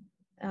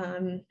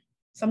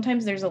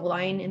 Sometimes there's a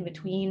line in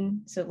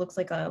between, so it looks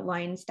like a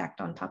line stacked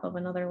on top of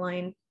another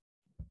line.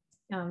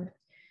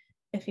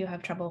 If you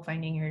have trouble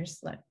finding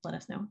yours, let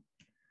us know.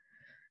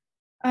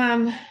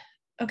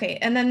 Okay,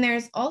 and then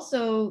there's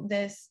also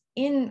this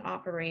in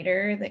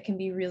operator that can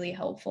be really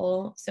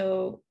helpful.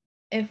 So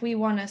if we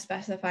want to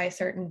specify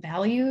certain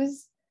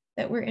values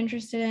that we're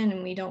interested in,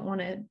 and we don't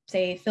want to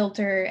say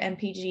filter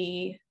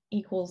MPG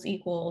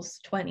equals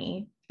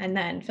 20, and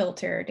then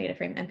filter data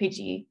frame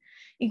MPG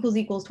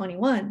equals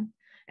 21.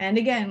 And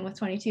again, with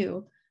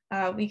 22,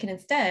 we can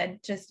instead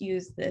just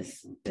use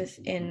this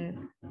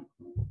in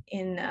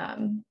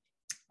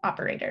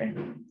operator.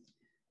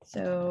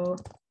 So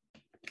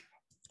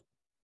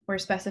we're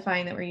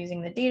specifying that we're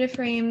using the data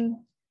frame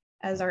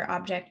as our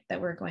object that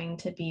we're going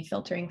to be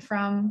filtering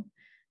from.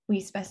 We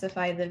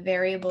specify the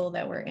variable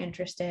that we're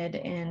interested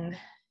in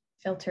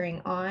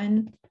filtering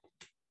on.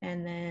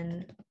 And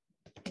then,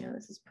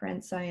 this is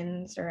parent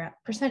signs or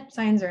percent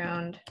signs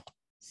around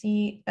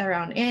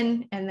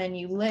in, and then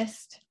you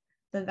list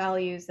the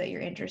values that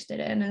you're interested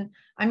in. And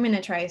I'm going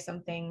to try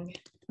something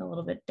a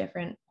little bit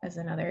different as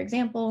another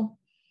example.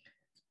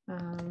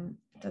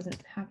 It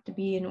doesn't have to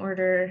be in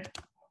order.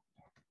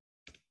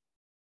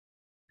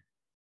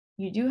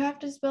 You do have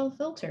to spell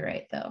filter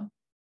right though.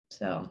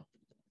 So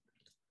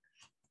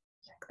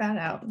check that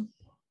out.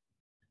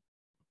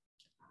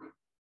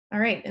 All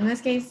right, in this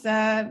case,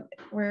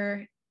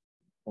 we're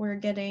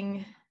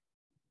getting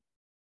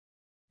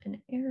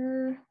an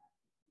error.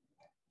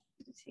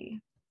 Let's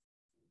see.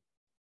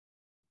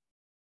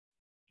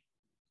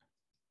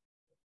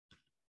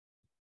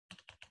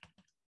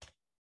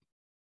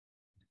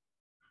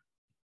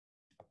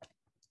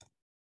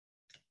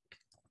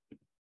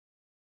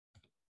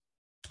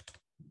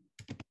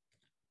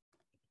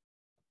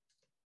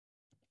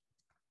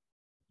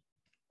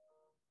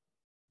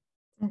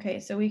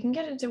 Okay, so we can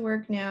get it to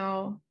work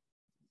now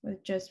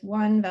with just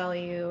one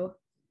value.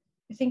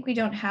 I think we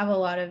don't have a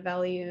lot of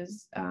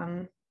values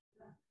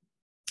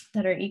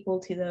that are equal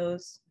to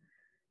those.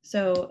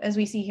 So as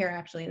we see here,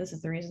 actually, this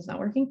is the reason it's not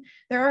working.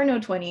 There are no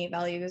 20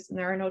 values and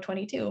there are no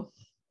 22.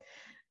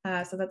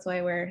 So that's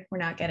why we're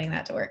not getting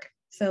that to work.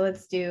 So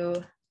let's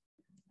do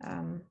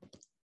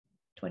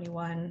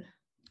 21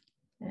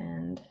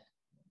 and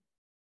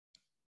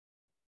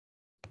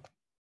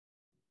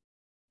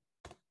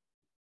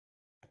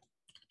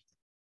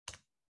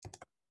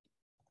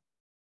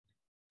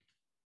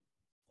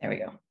there we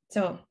go.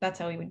 So that's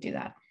how we would do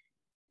that.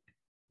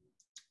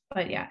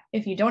 But yeah,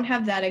 if you don't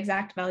have that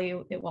exact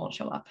value, it won't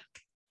show up.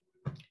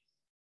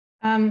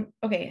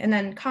 Okay, and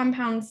then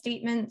compound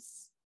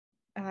statements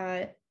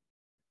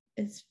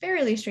is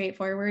fairly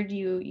straightforward.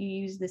 You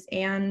use this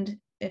and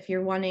if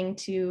you're wanting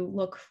to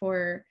look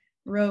for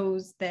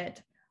rows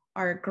that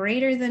are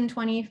greater than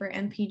 20 for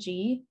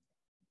MPG,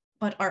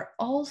 but are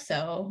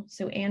also,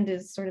 so and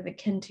is sort of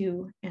akin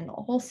to and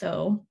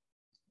also,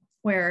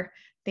 where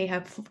they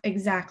have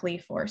exactly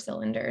 4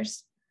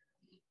 cylinders.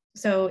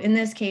 So in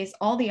this case,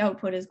 all the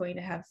output is going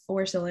to have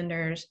 4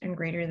 cylinders and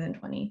greater than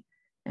 20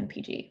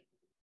 MPG.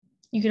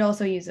 You could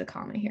also use a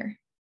comma here.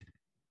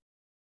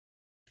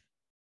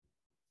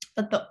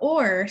 But the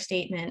or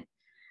statement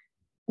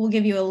will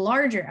give you a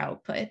larger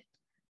output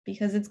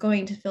because it's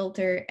going to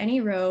filter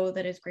any row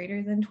that is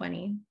greater than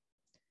 20,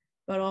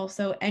 but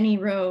also any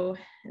row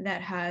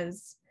that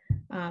has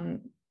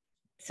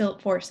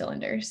 4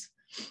 cylinders.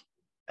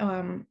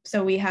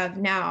 So we have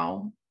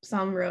now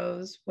some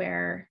rows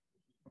where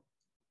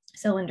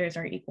cylinders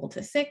are equal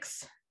to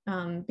 6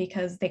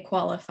 because they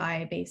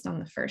qualify based on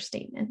the first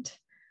statement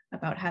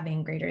about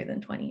having greater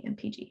than 20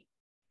 MPG.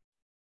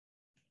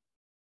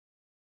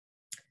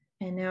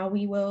 And now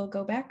we will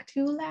go back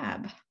to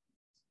lab.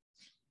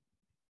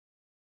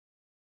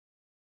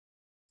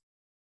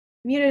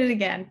 Muted it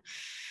again.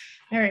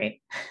 All right,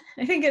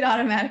 I think it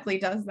automatically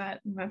does that.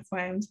 And that's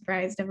why I'm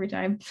surprised every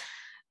time.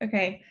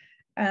 Okay,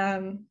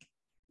 so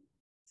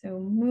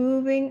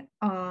moving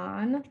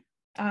on.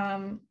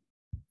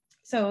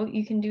 So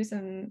you can do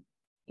some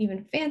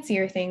even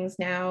fancier things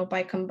now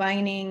by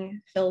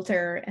combining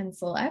filter and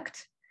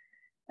select.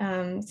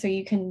 So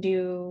you can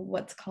do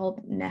what's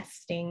called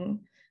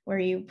nesting, where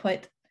you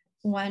put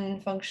one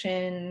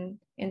function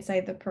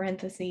inside the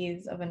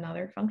parentheses of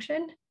another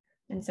function.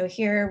 And so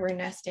here we're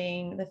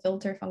nesting the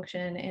filter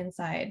function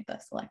inside the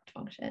select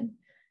function.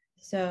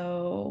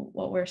 So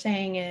what we're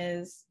saying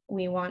is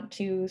we want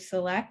to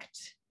select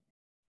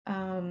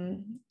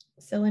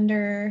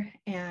cylinder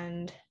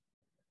and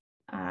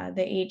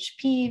the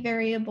HP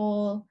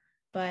variable,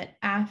 but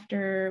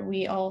after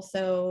we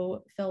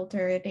also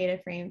filter a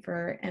data frame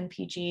for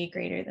MPG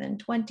greater than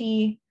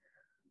 20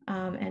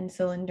 and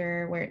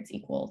cylinder where it's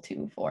equal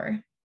to 4.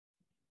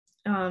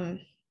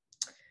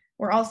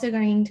 We're also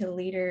going to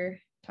later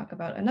talk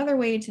about another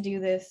way to do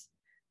this,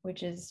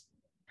 which is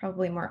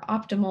probably more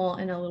optimal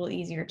and a little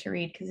easier to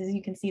read, because as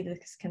you can see,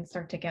 this can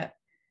start to get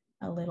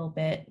a little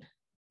bit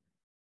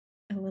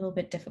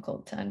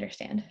difficult to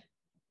understand.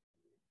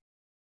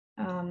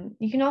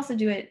 You can also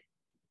do it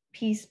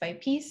piece by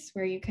piece,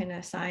 where you can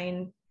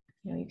assign,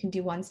 you can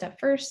do one step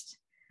first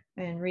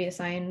and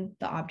reassign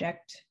the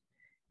object,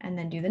 and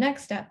then do the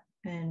next step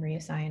and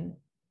reassign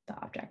the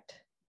object.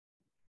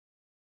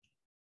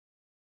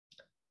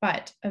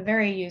 But a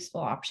very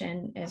useful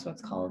option is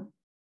what's called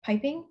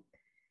piping.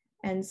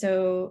 And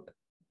so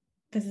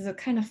this is a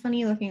kind of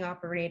funny looking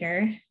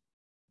operator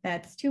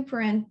that's 2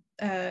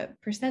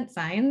 percent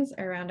signs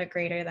around a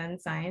greater than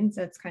sign.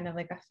 So it's kind of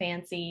like a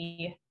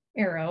fancy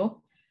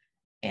arrow.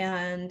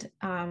 And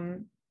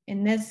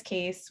in this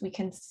case, we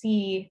can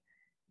see,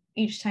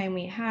 each time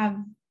we have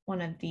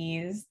one of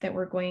these that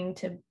we're going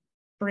to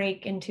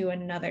break into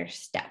another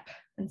step.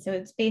 And so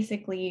it's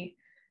basically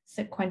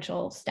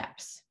sequential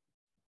steps.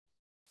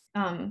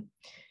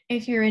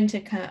 If you're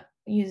into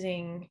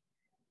using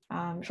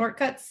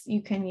shortcuts,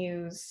 you can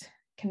use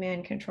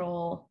Command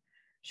Control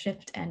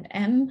Shift and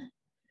M,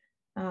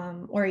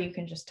 or you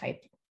can just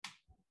type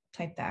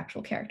the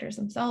actual characters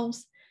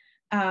themselves.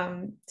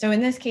 So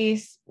in this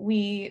case,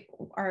 we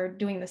are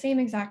doing the same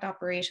exact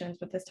operations,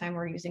 but this time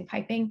we're using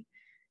piping.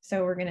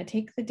 So we're going to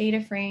take the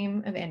data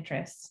frame of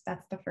interest.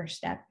 That's the first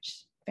step,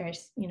 which very,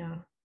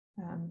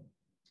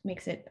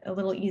 makes it a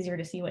little easier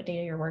to see what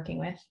data you're working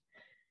with,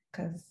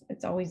 because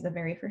it's always the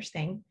very first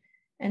thing.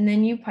 And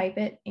then you pipe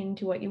it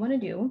into what you want to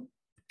do.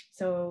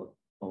 So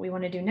what we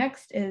want to do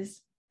next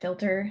is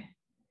filter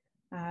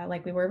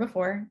like we were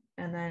before,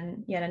 and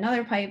then yet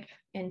another pipe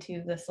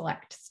into the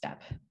select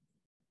step.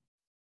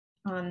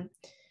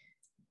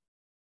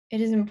 It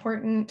is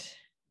important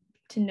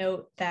to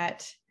note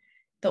that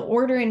the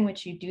order in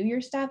which you do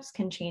your steps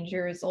can change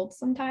your results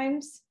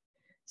sometimes.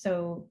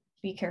 So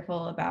be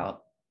careful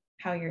about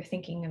how you're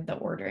thinking of the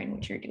order in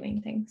which you're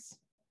doing things.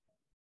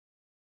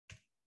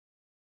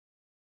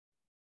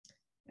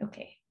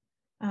 Okay.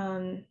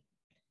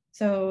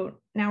 So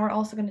now we're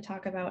also going to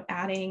talk about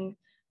adding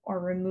or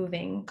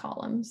removing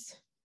columns,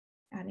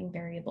 adding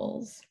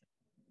variables.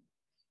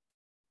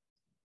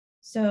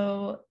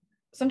 So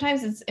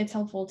sometimes it's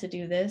helpful to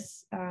do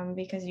this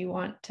because you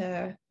want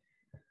to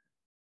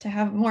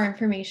have more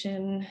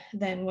information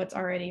than what's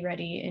already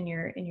ready in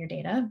your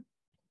data.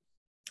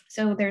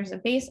 So there's a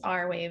base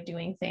R way of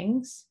doing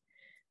things,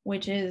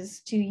 which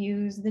is to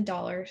use the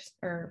dollar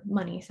or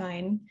money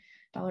sign,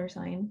 dollar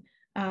sign,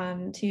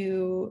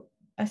 to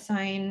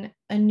assign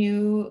a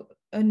new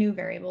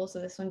variable. So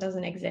this one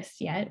doesn't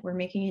exist yet. We're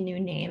making a new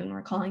name and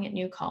we're calling it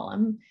new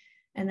column.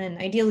 And then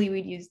ideally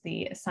we'd use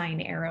the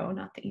assign arrow,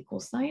 not the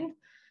equal sign.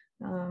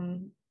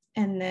 And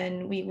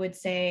then we would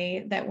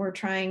say that we're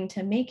trying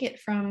to make it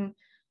from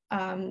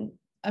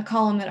a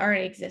column that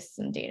already exists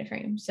in the data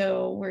frame.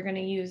 So we're going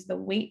to use the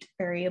weight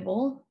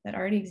variable that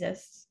already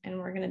exists, and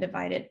we're going to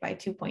divide it by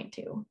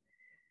 2.2.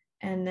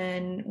 And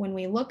then when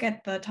we look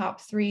at the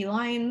top 3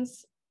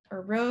 lines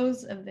or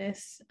rows of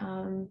this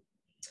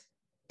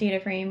data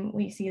frame,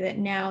 we see that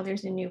now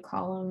there's a new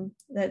column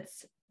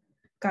that's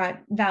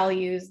got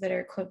values that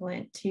are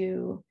equivalent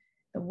to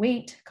the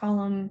weight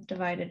column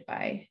divided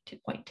by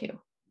 2.2.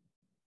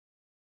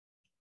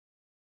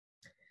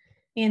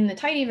 In the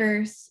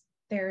tidyverse,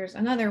 there's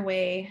another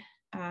way.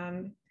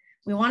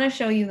 We want to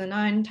show you the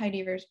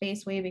non-tidyverse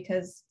base way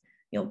because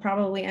you'll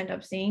probably end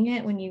up seeing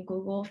it when you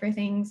Google for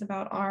things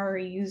about R or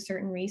use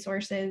certain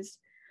resources.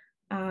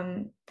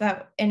 And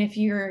if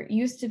you're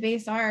used to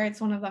base R,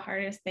 it's one of the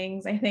hardest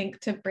things, I think,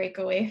 to break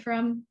away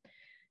from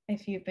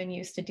if you've been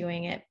used to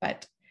doing it.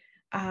 But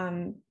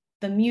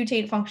the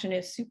mutate function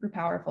is super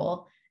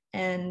powerful,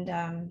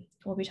 and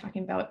we'll be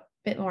talking about a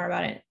bit more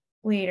about it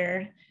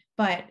later.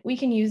 But we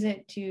can use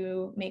it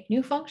to make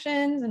new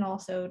functions and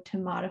also to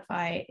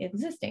modify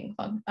existing,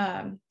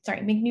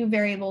 make new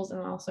variables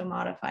and also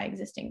modify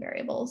existing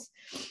variables.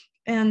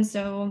 And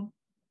so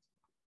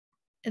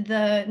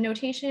the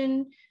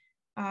notation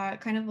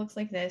kind of looks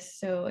like this.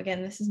 So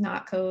again, this is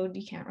not code.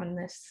 You can't run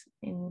this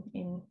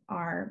in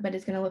R, but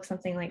it's going to look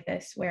something like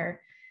this,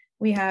 where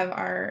we have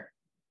our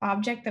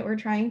object that we're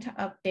trying to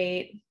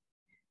update,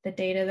 the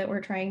data that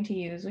we're trying to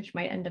use, which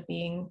might end up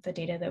being the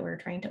data that we're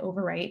trying to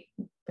overwrite,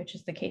 which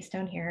is the case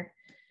down here.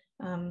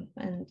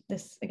 And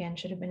this, again,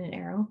 should have been an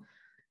arrow,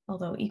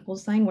 although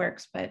equals sign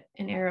works, but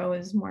an arrow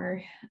is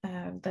more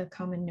the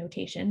common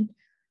notation.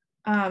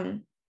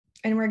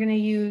 And we're going to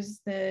use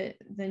the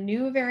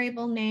new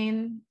variable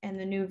name and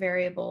the new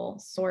variable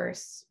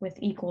source with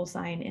equal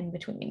sign in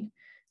between.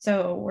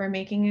 So we're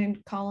making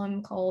a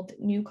column called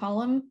new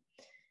column,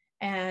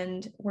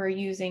 and we're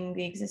using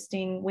the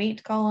existing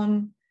weight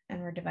column,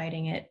 and we're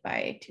dividing it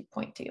by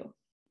 2.2.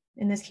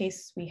 In this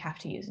case, we have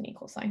to use an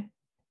equal sign,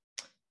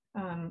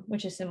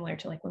 which is similar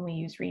to like when we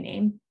use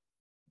rename.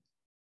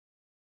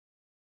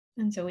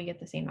 And so we get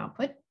the same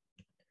output.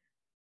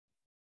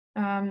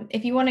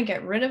 If you want to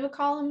get rid of a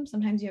column,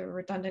 sometimes you have a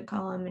redundant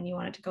column and you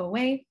want it to go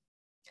away,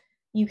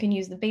 you can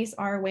use the base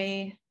R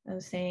way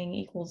of saying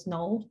equals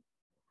null,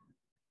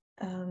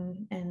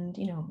 and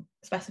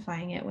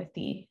specifying it with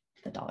the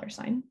dollar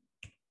sign.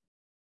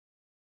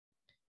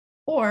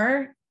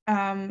 Or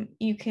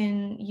you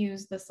can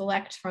use the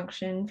select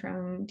function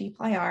from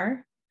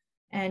dplyr,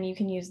 and you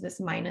can use this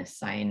minus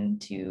sign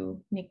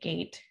to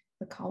negate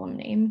the column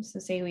name. So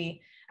say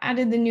we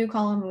added the new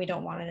column and we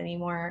don't want it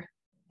anymore,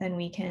 then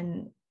we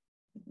can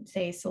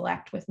say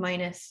select with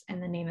minus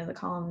and the name of the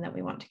column that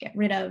we want to get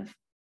rid of.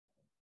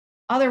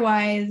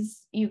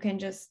 Otherwise, you can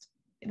just,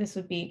 this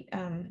would be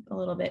a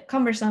little bit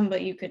cumbersome,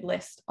 but you could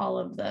list all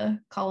of the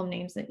column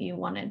names that you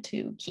wanted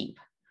to keep.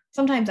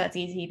 Sometimes that's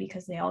easy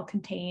because they all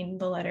contain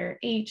the letter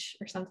H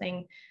or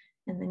something,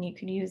 and then you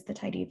could use the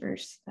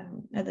tidyverse,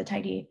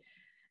 the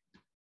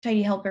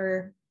tidy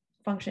helper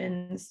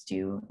functions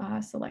to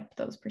select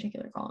those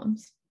particular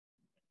columns.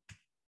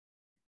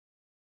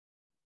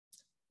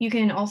 You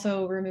can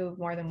also remove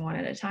more than one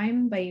at a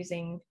time by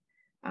using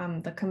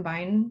the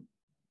combine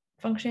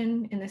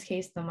function. In this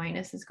case, the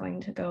minus is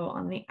going to go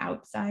on the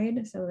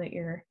outside so that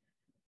you're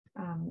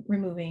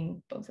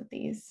removing both of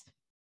these.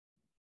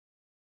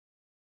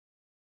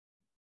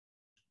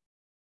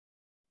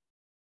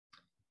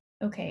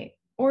 Okay,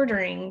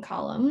 ordering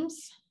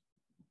columns.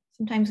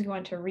 Sometimes we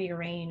want to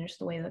rearrange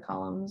the way the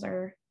columns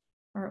are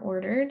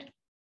ordered.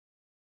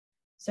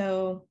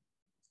 So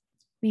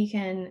we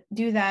can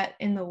do that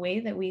in the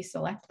way that we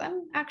select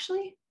them,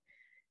 actually.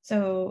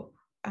 So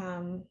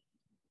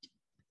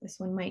this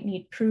one might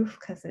need proof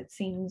because it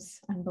seems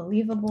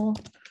unbelievable.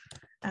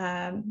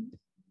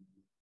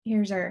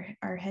 Here's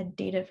our head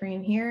data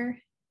frame here.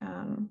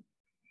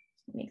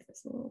 Make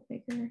this a little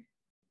bigger.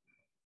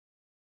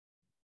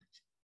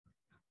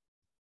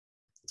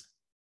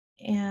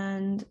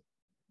 And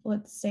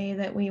let's say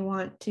that we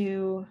want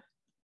to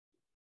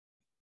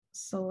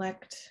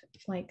select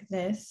like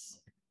this.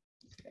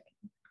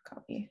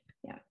 Copy,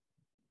 yeah.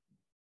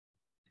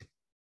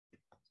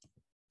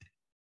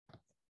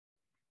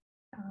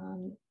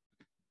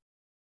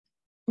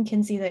 You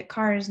can see that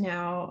cars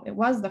now, it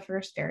was the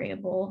first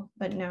variable,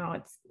 but now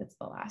it's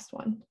the last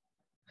one.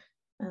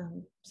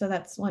 So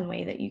that's one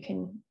way that you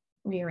can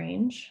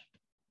rearrange.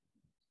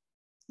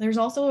 There's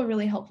also a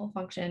really helpful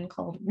function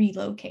called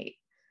relocate.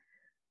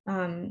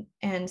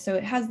 And so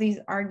it has these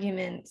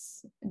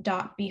arguments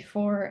dot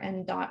before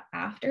and dot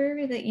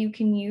after that you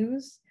can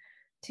use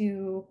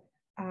to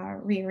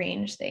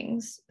rearrange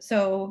things.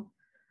 So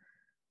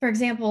for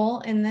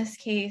example, in this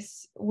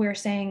case, we're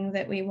saying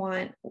that we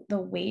want the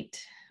weight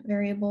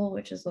variable,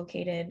 which is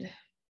located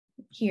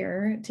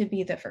here, to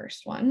be the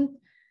first one.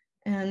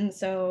 And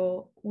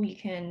so we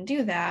can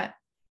do that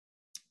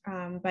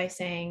by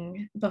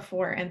saying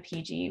before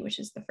MPG, which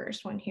is the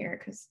first one here,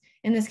 because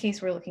in this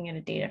case, we're looking at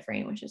a data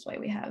frame, which is why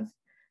we have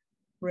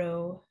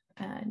row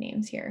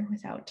names here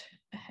without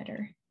a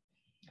header.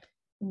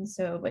 And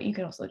so, but you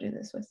could also do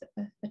this with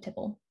a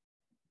tipple.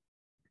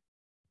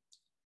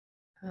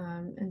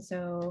 And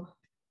so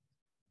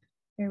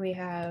here we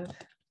have,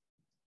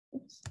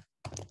 oops,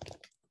 this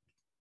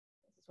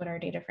is what our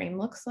data frame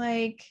looks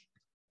like.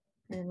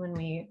 And when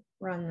we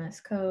run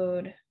this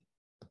code,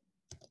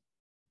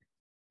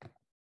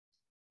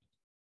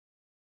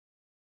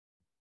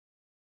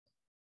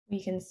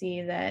 we can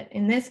see that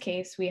in this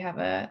case, we have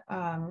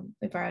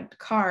we brought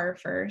car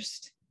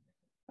first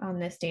on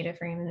this data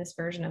frame in this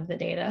version of the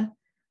data.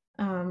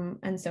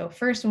 And so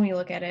first, when we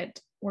look at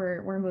it,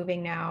 we're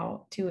moving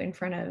now to in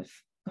front of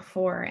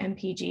before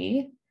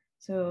MPG.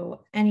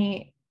 So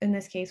in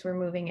this case, we're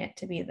moving it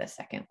to be the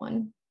second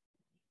one.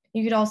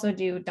 You could also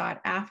do dot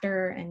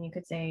after, and you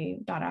could say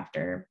dot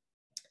after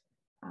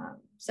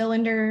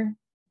cylinder,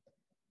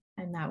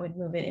 and that would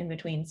move it in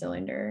between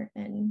cylinder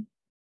and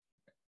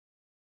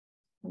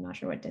I'm not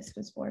sure what disk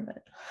was for,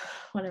 but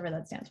whatever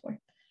that stands for.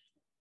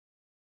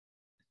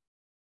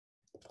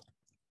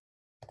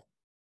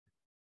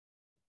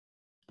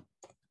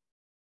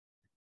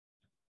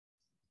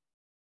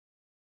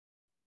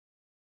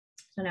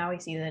 So now we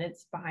see that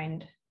it's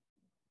behind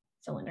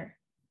cylinder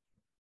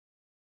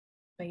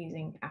by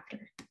using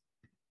after.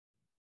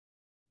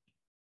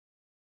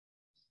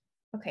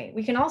 Okay,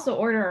 we can also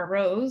order our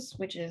rows,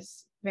 which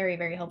is very,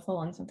 very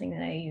helpful and something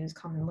that I use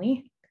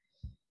commonly.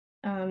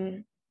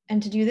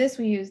 And to do this,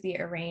 we use the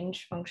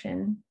arrange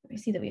function. I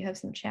see that we have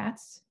some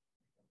chats.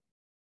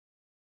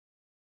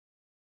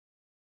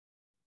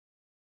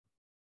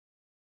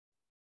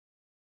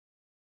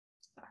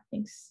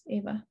 Thanks,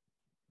 Ava.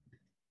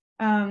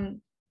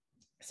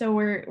 So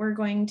we're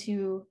going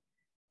to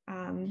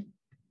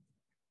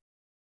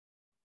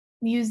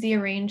use the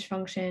arrange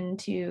function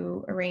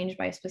to arrange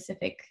by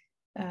specific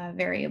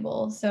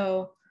variable.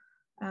 So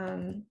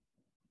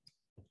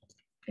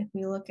if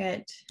we look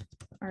at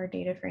our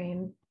data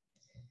frame,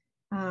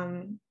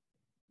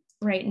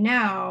 right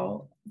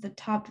now, the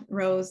top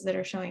rows that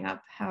are showing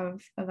up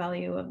have a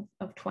value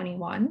of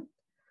 21.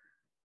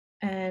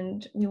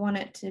 And we want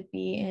it to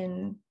be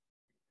in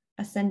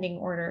ascending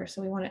order.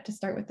 So we want it to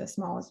start with the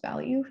smallest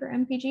value for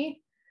MPG.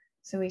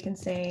 So we can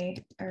say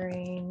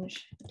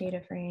arrange data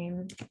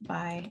frame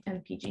by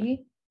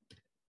MPG.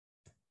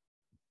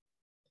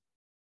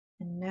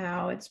 And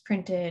now it's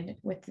printed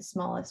with the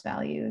smallest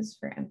values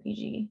for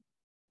MPG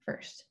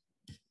first,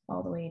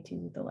 all the way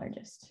to the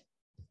largest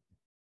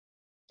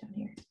down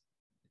here.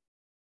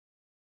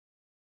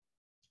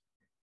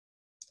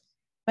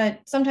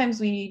 But sometimes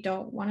we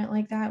don't want it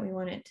like that. We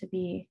want it to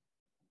be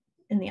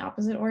in the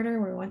opposite order,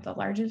 where we want the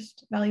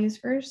largest values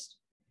first.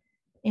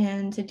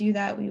 And to do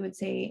that, we would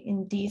say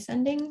in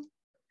descending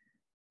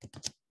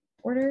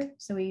order.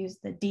 So we use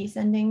the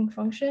descending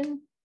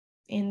function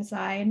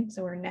inside.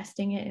 So we're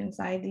nesting it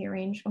inside the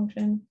arrange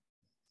function.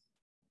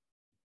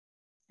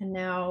 And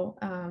now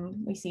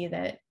we see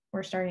that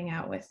we're starting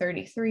out with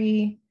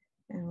 33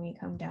 and we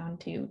come down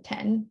to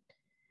 10.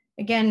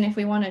 Again, if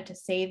we wanted to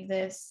save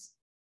this,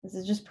 this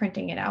is just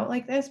printing it out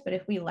like this, but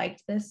if we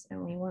liked this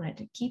and we wanted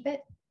to keep it,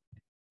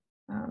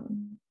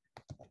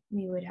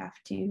 we would have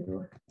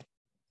to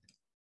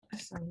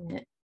assign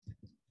it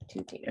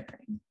to data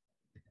frame.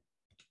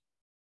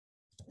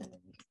 And then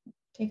you can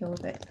take a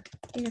look at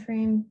data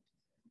frame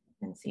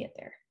and see it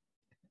there.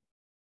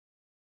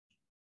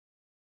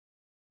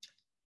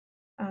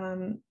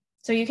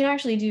 So you can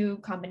actually do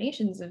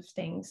combinations of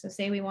things. So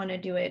say we want to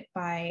do it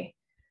by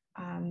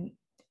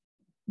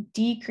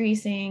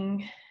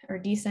decreasing or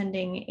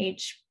descending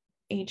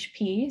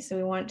HP. So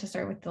we want to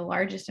start with the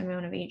largest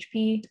amount of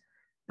HP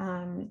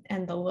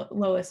and the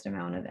lowest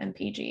amount of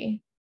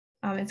MPG.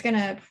 It's going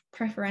to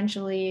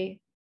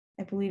preferentially,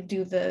 I believe,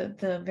 do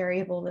the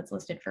variable that's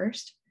listed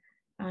first.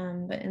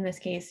 But in this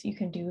case, you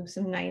can do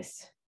some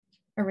nice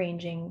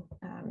arranging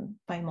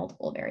by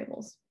multiple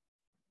variables.